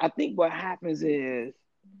think what happens is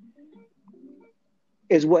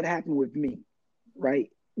what happened with me,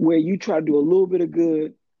 right? Where you try to do a little bit of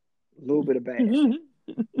good, a little bit of bad,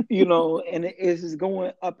 you know, and it's just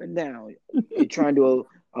going up and down. You're trying to do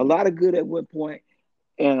a lot of good at one point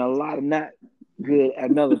and a lot of not good at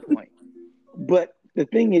another point. But the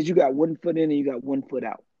thing is, you got one foot in and you got one foot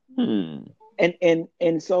out.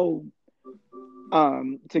 And so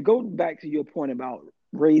to go back to your point about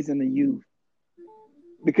raising the youth,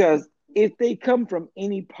 because if they come from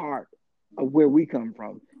any part of where we come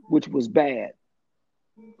from, which was bad,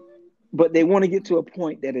 but they want to get to a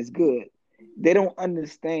point that is good, they don't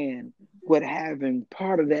understand what having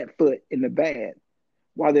part of that foot in the bad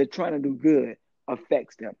while they're trying to do good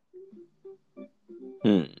affects them.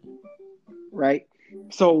 Right?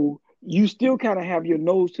 So you still kind of have your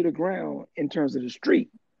nose to the ground in terms of the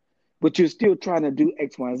street, but you're still trying to do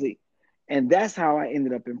X, Y, Z. And that's how I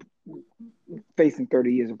ended up facing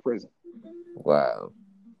 30 years of prison. Wow.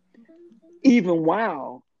 Even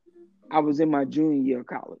while I was in my junior year of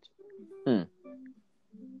college.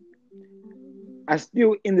 I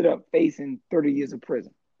still ended up facing 30 years of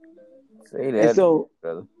prison. Say that,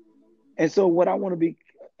 brother. And so what I want to be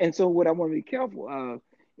careful of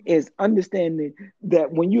is understanding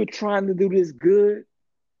that when you're trying to do this good,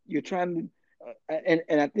 you're trying to,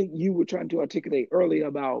 and I think you were trying to articulate earlier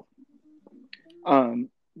about the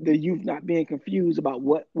youth not being confused about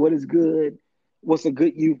what is good, what's a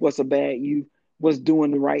good youth, what's a bad youth, what's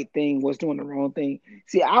doing the right thing, what's doing the wrong thing.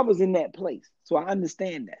 See, I was in that place, so I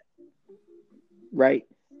understand that, right?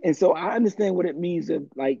 And so I understand what it means of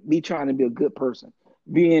like me trying to be a good person,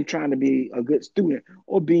 trying to be a good student,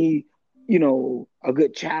 or be, you know, a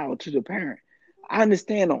good child to the parent. I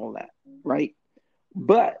understand all that, right?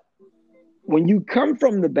 But when you come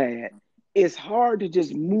from the bad, it's hard to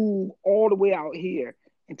just move all the way out here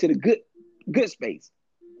into the good space.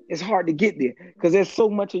 It's hard to get there because there's so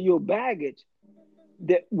much of your baggage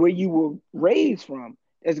that where you were raised from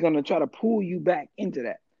is going to try to pull you back into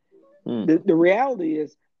that. The reality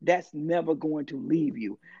is that's never going to leave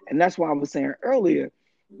you. And that's why I was saying earlier,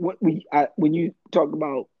 when you talked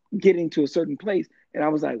about getting to a certain place, and I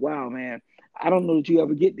was like, wow, man, I don't know that you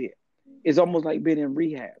ever get there. It's almost like being in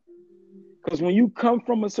rehab. Because when you come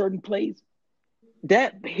from a certain place,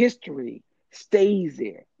 that history stays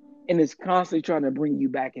there and it's constantly trying to bring you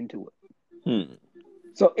back into it.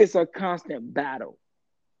 So it's a constant battle.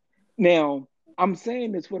 Now, I'm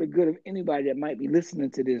saying this for the good of anybody that might be listening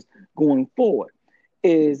to this going forward,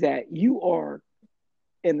 is that you are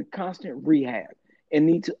in a constant rehab and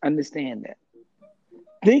need to understand that.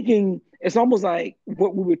 Thinking, it's almost like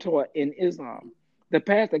what we were taught in Islam. The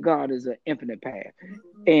path of God is an infinite path.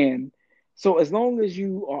 And so as long as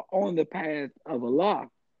you are on the path of Allah,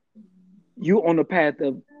 you're on the path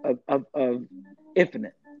of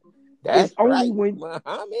infinite. That's it's only right, when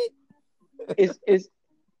Muhammad.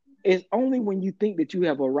 it's only when you think that you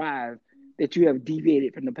have arrived that you have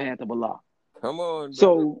deviated from the path of Allah. Come on,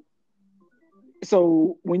 brother.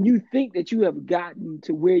 So when you think that you have gotten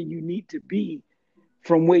to where you need to be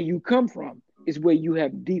from where you come from is where you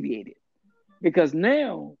have deviated. Because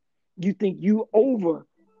now you think you over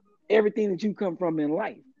everything that you come from in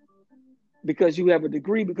life. Because you have a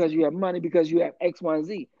degree, because you have money, because you have X, Y, and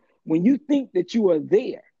Z. When you think that you are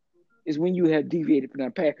there is when you have deviated from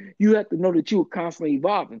that path. You have to know that you are constantly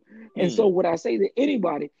evolving. And so what I say to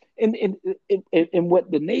anybody, and what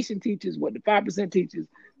the nation teaches, what the 5% teaches,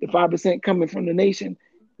 the 5% coming from the nation,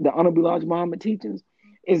 the Honorable Elijah Muhammad teachings,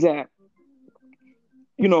 is that,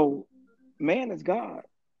 you know, man is God,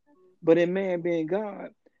 but in man being God,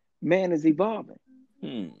 man is evolving.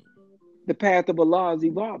 The path of Allah is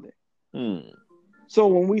evolving. So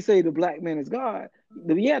when we say the black man is God,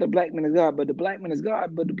 the black man is God, but the black man is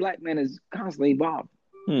God, but the black man is constantly evolving.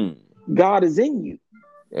 God is in you,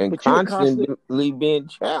 and but you're constantly constantly being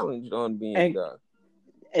challenged on being God.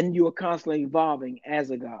 And you are constantly evolving as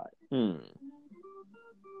a God.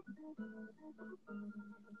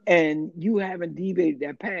 And you haven't deviated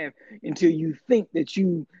that path until you think that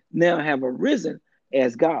you now have arisen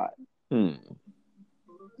as God.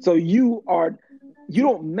 So you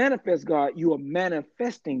don't manifest God, you are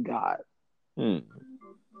manifesting God.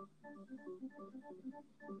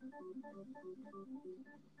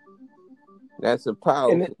 That's a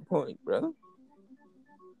powerful point, brother.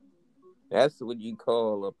 That's what you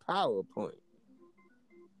call a PowerPoint.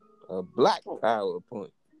 A black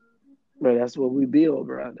PowerPoint. Bro, that's what we build,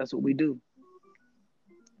 bro. That's what we do.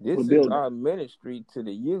 This is our ministry to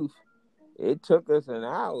the youth. It took us an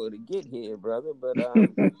hour to get here, brother, but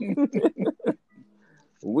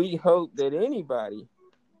we hope that anybody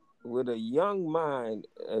with a young mind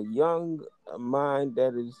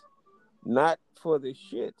that is not for the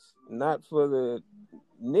shits, not for the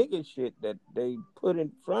nigga shit that they put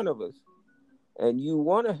in front of us, and you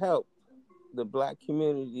want to help the black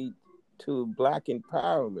community to black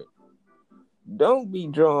empowerment, don't be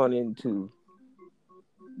drawn into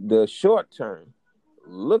the short term.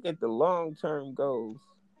 Look at the long-term goals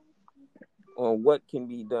on what can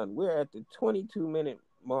be done. We're at the 22-minute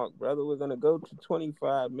mark, brother. We're going to go to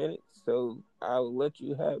 25 minutes, so I'll let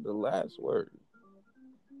you have the last word.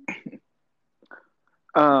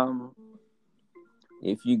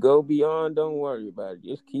 If you go beyond, don't worry about it.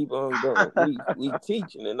 Just keep on going. We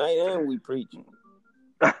teaching tonight and we preaching.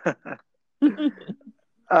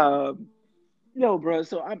 No, bro.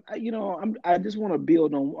 So I just want to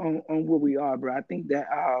build on where we are, bro. I think that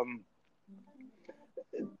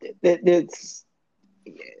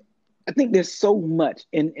I think there's so much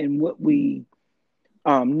in what we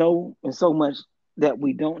know and so much that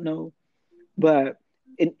we don't know. But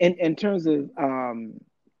in terms of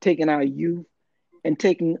taking our youth and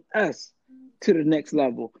taking us to the next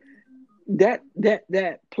level, that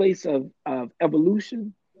place of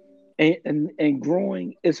evolution and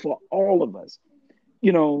growing is for all of us.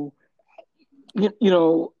 Whether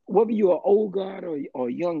you're an old God or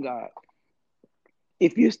a young God,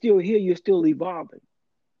 if you're still here, you're still evolving.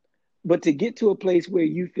 But to get to a place where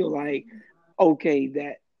you feel like, okay,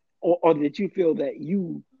 that that you feel that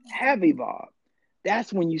you have evolved,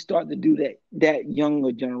 that's when you start to do that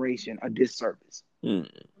younger generation a disservice.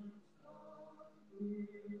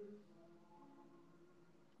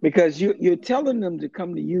 Because you're telling them to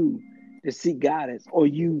come to you to seek guidance, or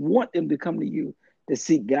you want them to come to you to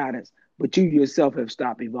seek guidance, but you yourself have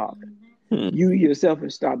stopped evolving. You yourself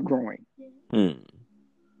have stopped growing.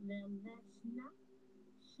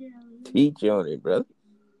 Teach on it, brother.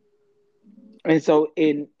 And so,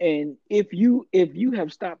 and if you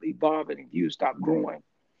have stopped evolving, if you stop growing,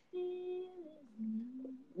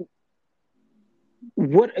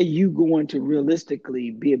 what are you going to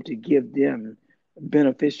realistically be able to give them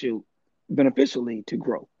beneficially to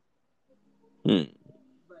grow?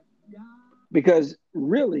 Because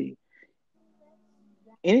really,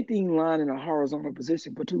 anything lying in a horizontal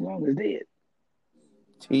position for too long is dead.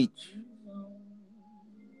 Teach.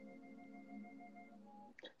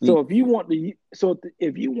 So if you want the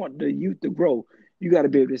youth to grow, you got to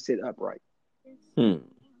be able to sit upright. You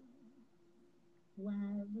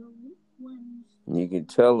can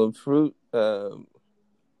tell a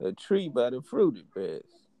tree by the fruit it bears.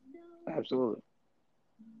 Absolutely.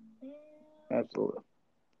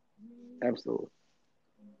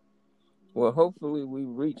 Well, hopefully we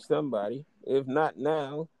reach somebody. If not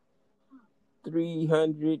now,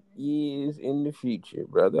 300 years in the future,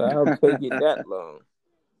 brother. I'll take it that long.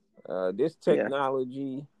 This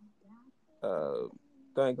technology,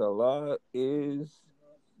 thank Allah, is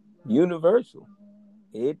universal.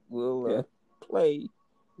 It will play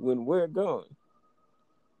when we're gone.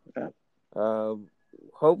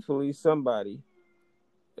 Hopefully somebody,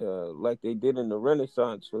 like they did in the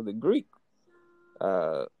Renaissance for the Greek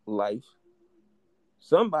life,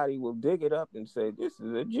 somebody will dig it up and say, this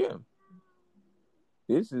is a gem.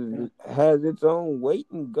 This has its own weight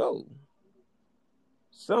and go.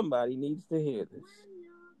 Somebody needs to hear this.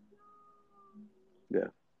 Yeah.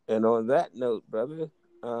 And on that note, brother,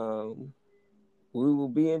 we will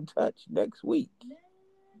be in touch next week.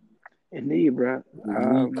 Indeed, bro.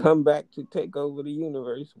 We come back to take over the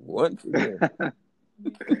universe once again.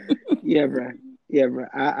 Yeah, bro.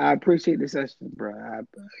 I appreciate the session, bro.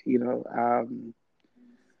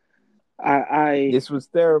 This was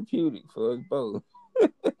therapeutic for us both.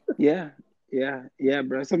 Yeah,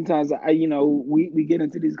 bro. Sometimes we get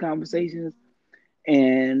into these conversations,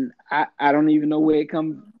 and I don't even know where it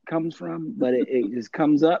comes from, but it just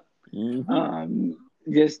comes up,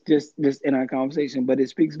 just in our conversation. But it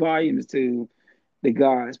speaks volumes to the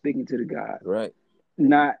God speaking to the God, right?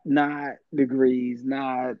 Not degrees,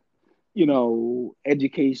 not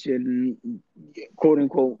education, quote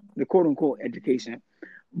unquote, the quote unquote education,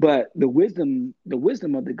 but the wisdom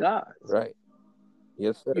of the gods, right?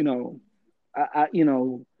 Yes, sir.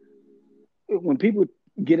 When people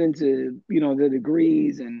get into the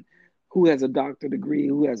degrees and who has a doctorate degree,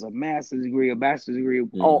 who has a master's degree, a bachelor's degree,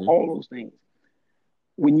 all those things.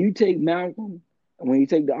 When you take Malcolm and when you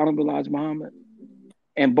take the Honorable Elijah Muhammad,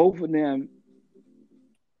 and both of them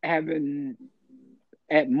having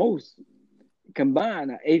at most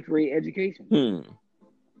combined an 8th grade education,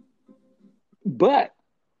 but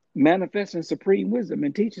manifesting supreme wisdom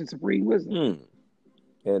and teaching supreme wisdom.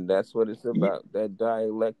 And that's what it's about, that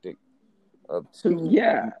dialectic of two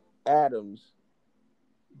atoms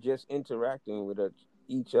just interacting with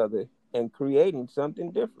each other and creating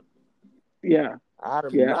something different. Yeah. Out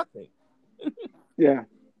of nothing. Yeah.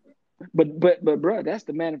 But bro, that's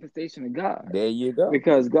the manifestation of God. There you go.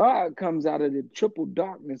 Because God comes out of the triple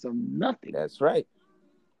darkness of nothing. That's right.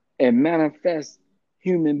 And manifests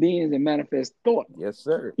human beings and manifests thought. Yes,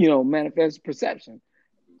 sir. Manifests perception.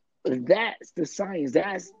 That's the science.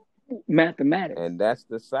 That's mathematics. And that's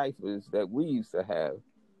the ciphers that we used to have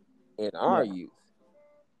in our youth.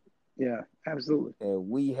 Yeah, absolutely. And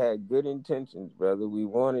we had good intentions, brother. We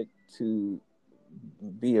wanted to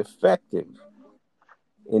be effective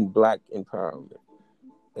in Black empowerment.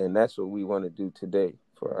 And that's what we want to do today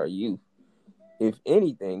for our youth. If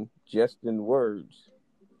anything, just in words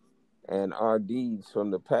and our deeds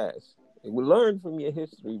from the past. And we learn from your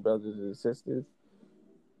history, brothers and sisters.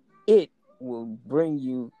 It will bring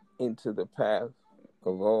you into the path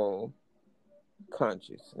of all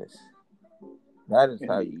consciousness. That is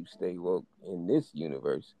how you stay woke in this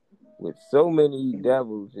universe, with so many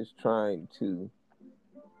devils just trying to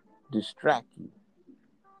distract you,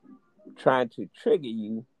 trying to trigger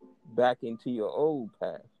you back into your old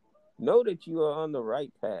path. Know that you are on the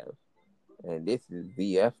right path, and this is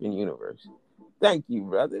the effing universe. Thank you,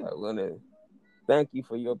 brother. I want to thank you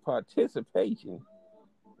for your participation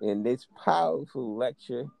in this powerful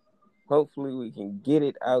lecture. Hopefully we can get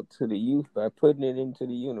it out to the youth by putting it into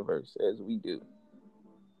the universe as we do.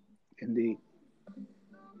 Indeed.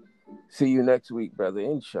 See you next week, brother,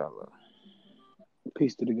 inshallah.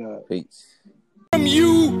 Peace to the God. Peace. From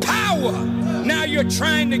you power. Now you're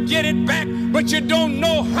trying to get it back, but you don't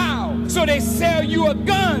know how. So they sell you a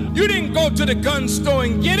gun. You didn't go to the gun store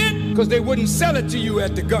and get it because they wouldn't sell it to you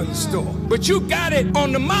at the gun store. But you got it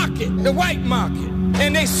on the market, the white market.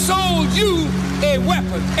 And they sold you a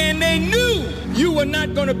weapon. And they knew you were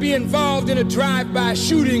not going to be involved in a drive-by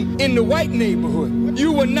shooting in the white neighborhood.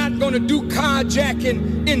 You were not going to do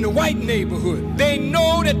carjacking in the white neighborhood. They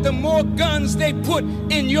know that the more guns they put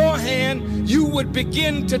in your hand, you would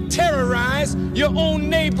begin to terrorize your own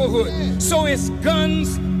neighborhood. So it's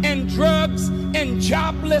guns and drugs and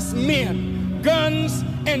jobless men. Guns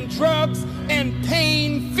and drugs and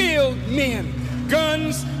pain-filled men.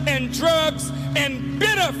 Guns and drugs and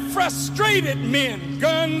bitter, frustrated men.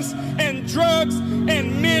 Guns and drugs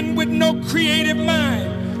and men with no creative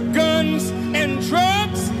mind. Guns and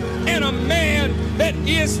drugs and a man that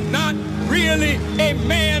is not really a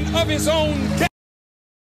man of his own.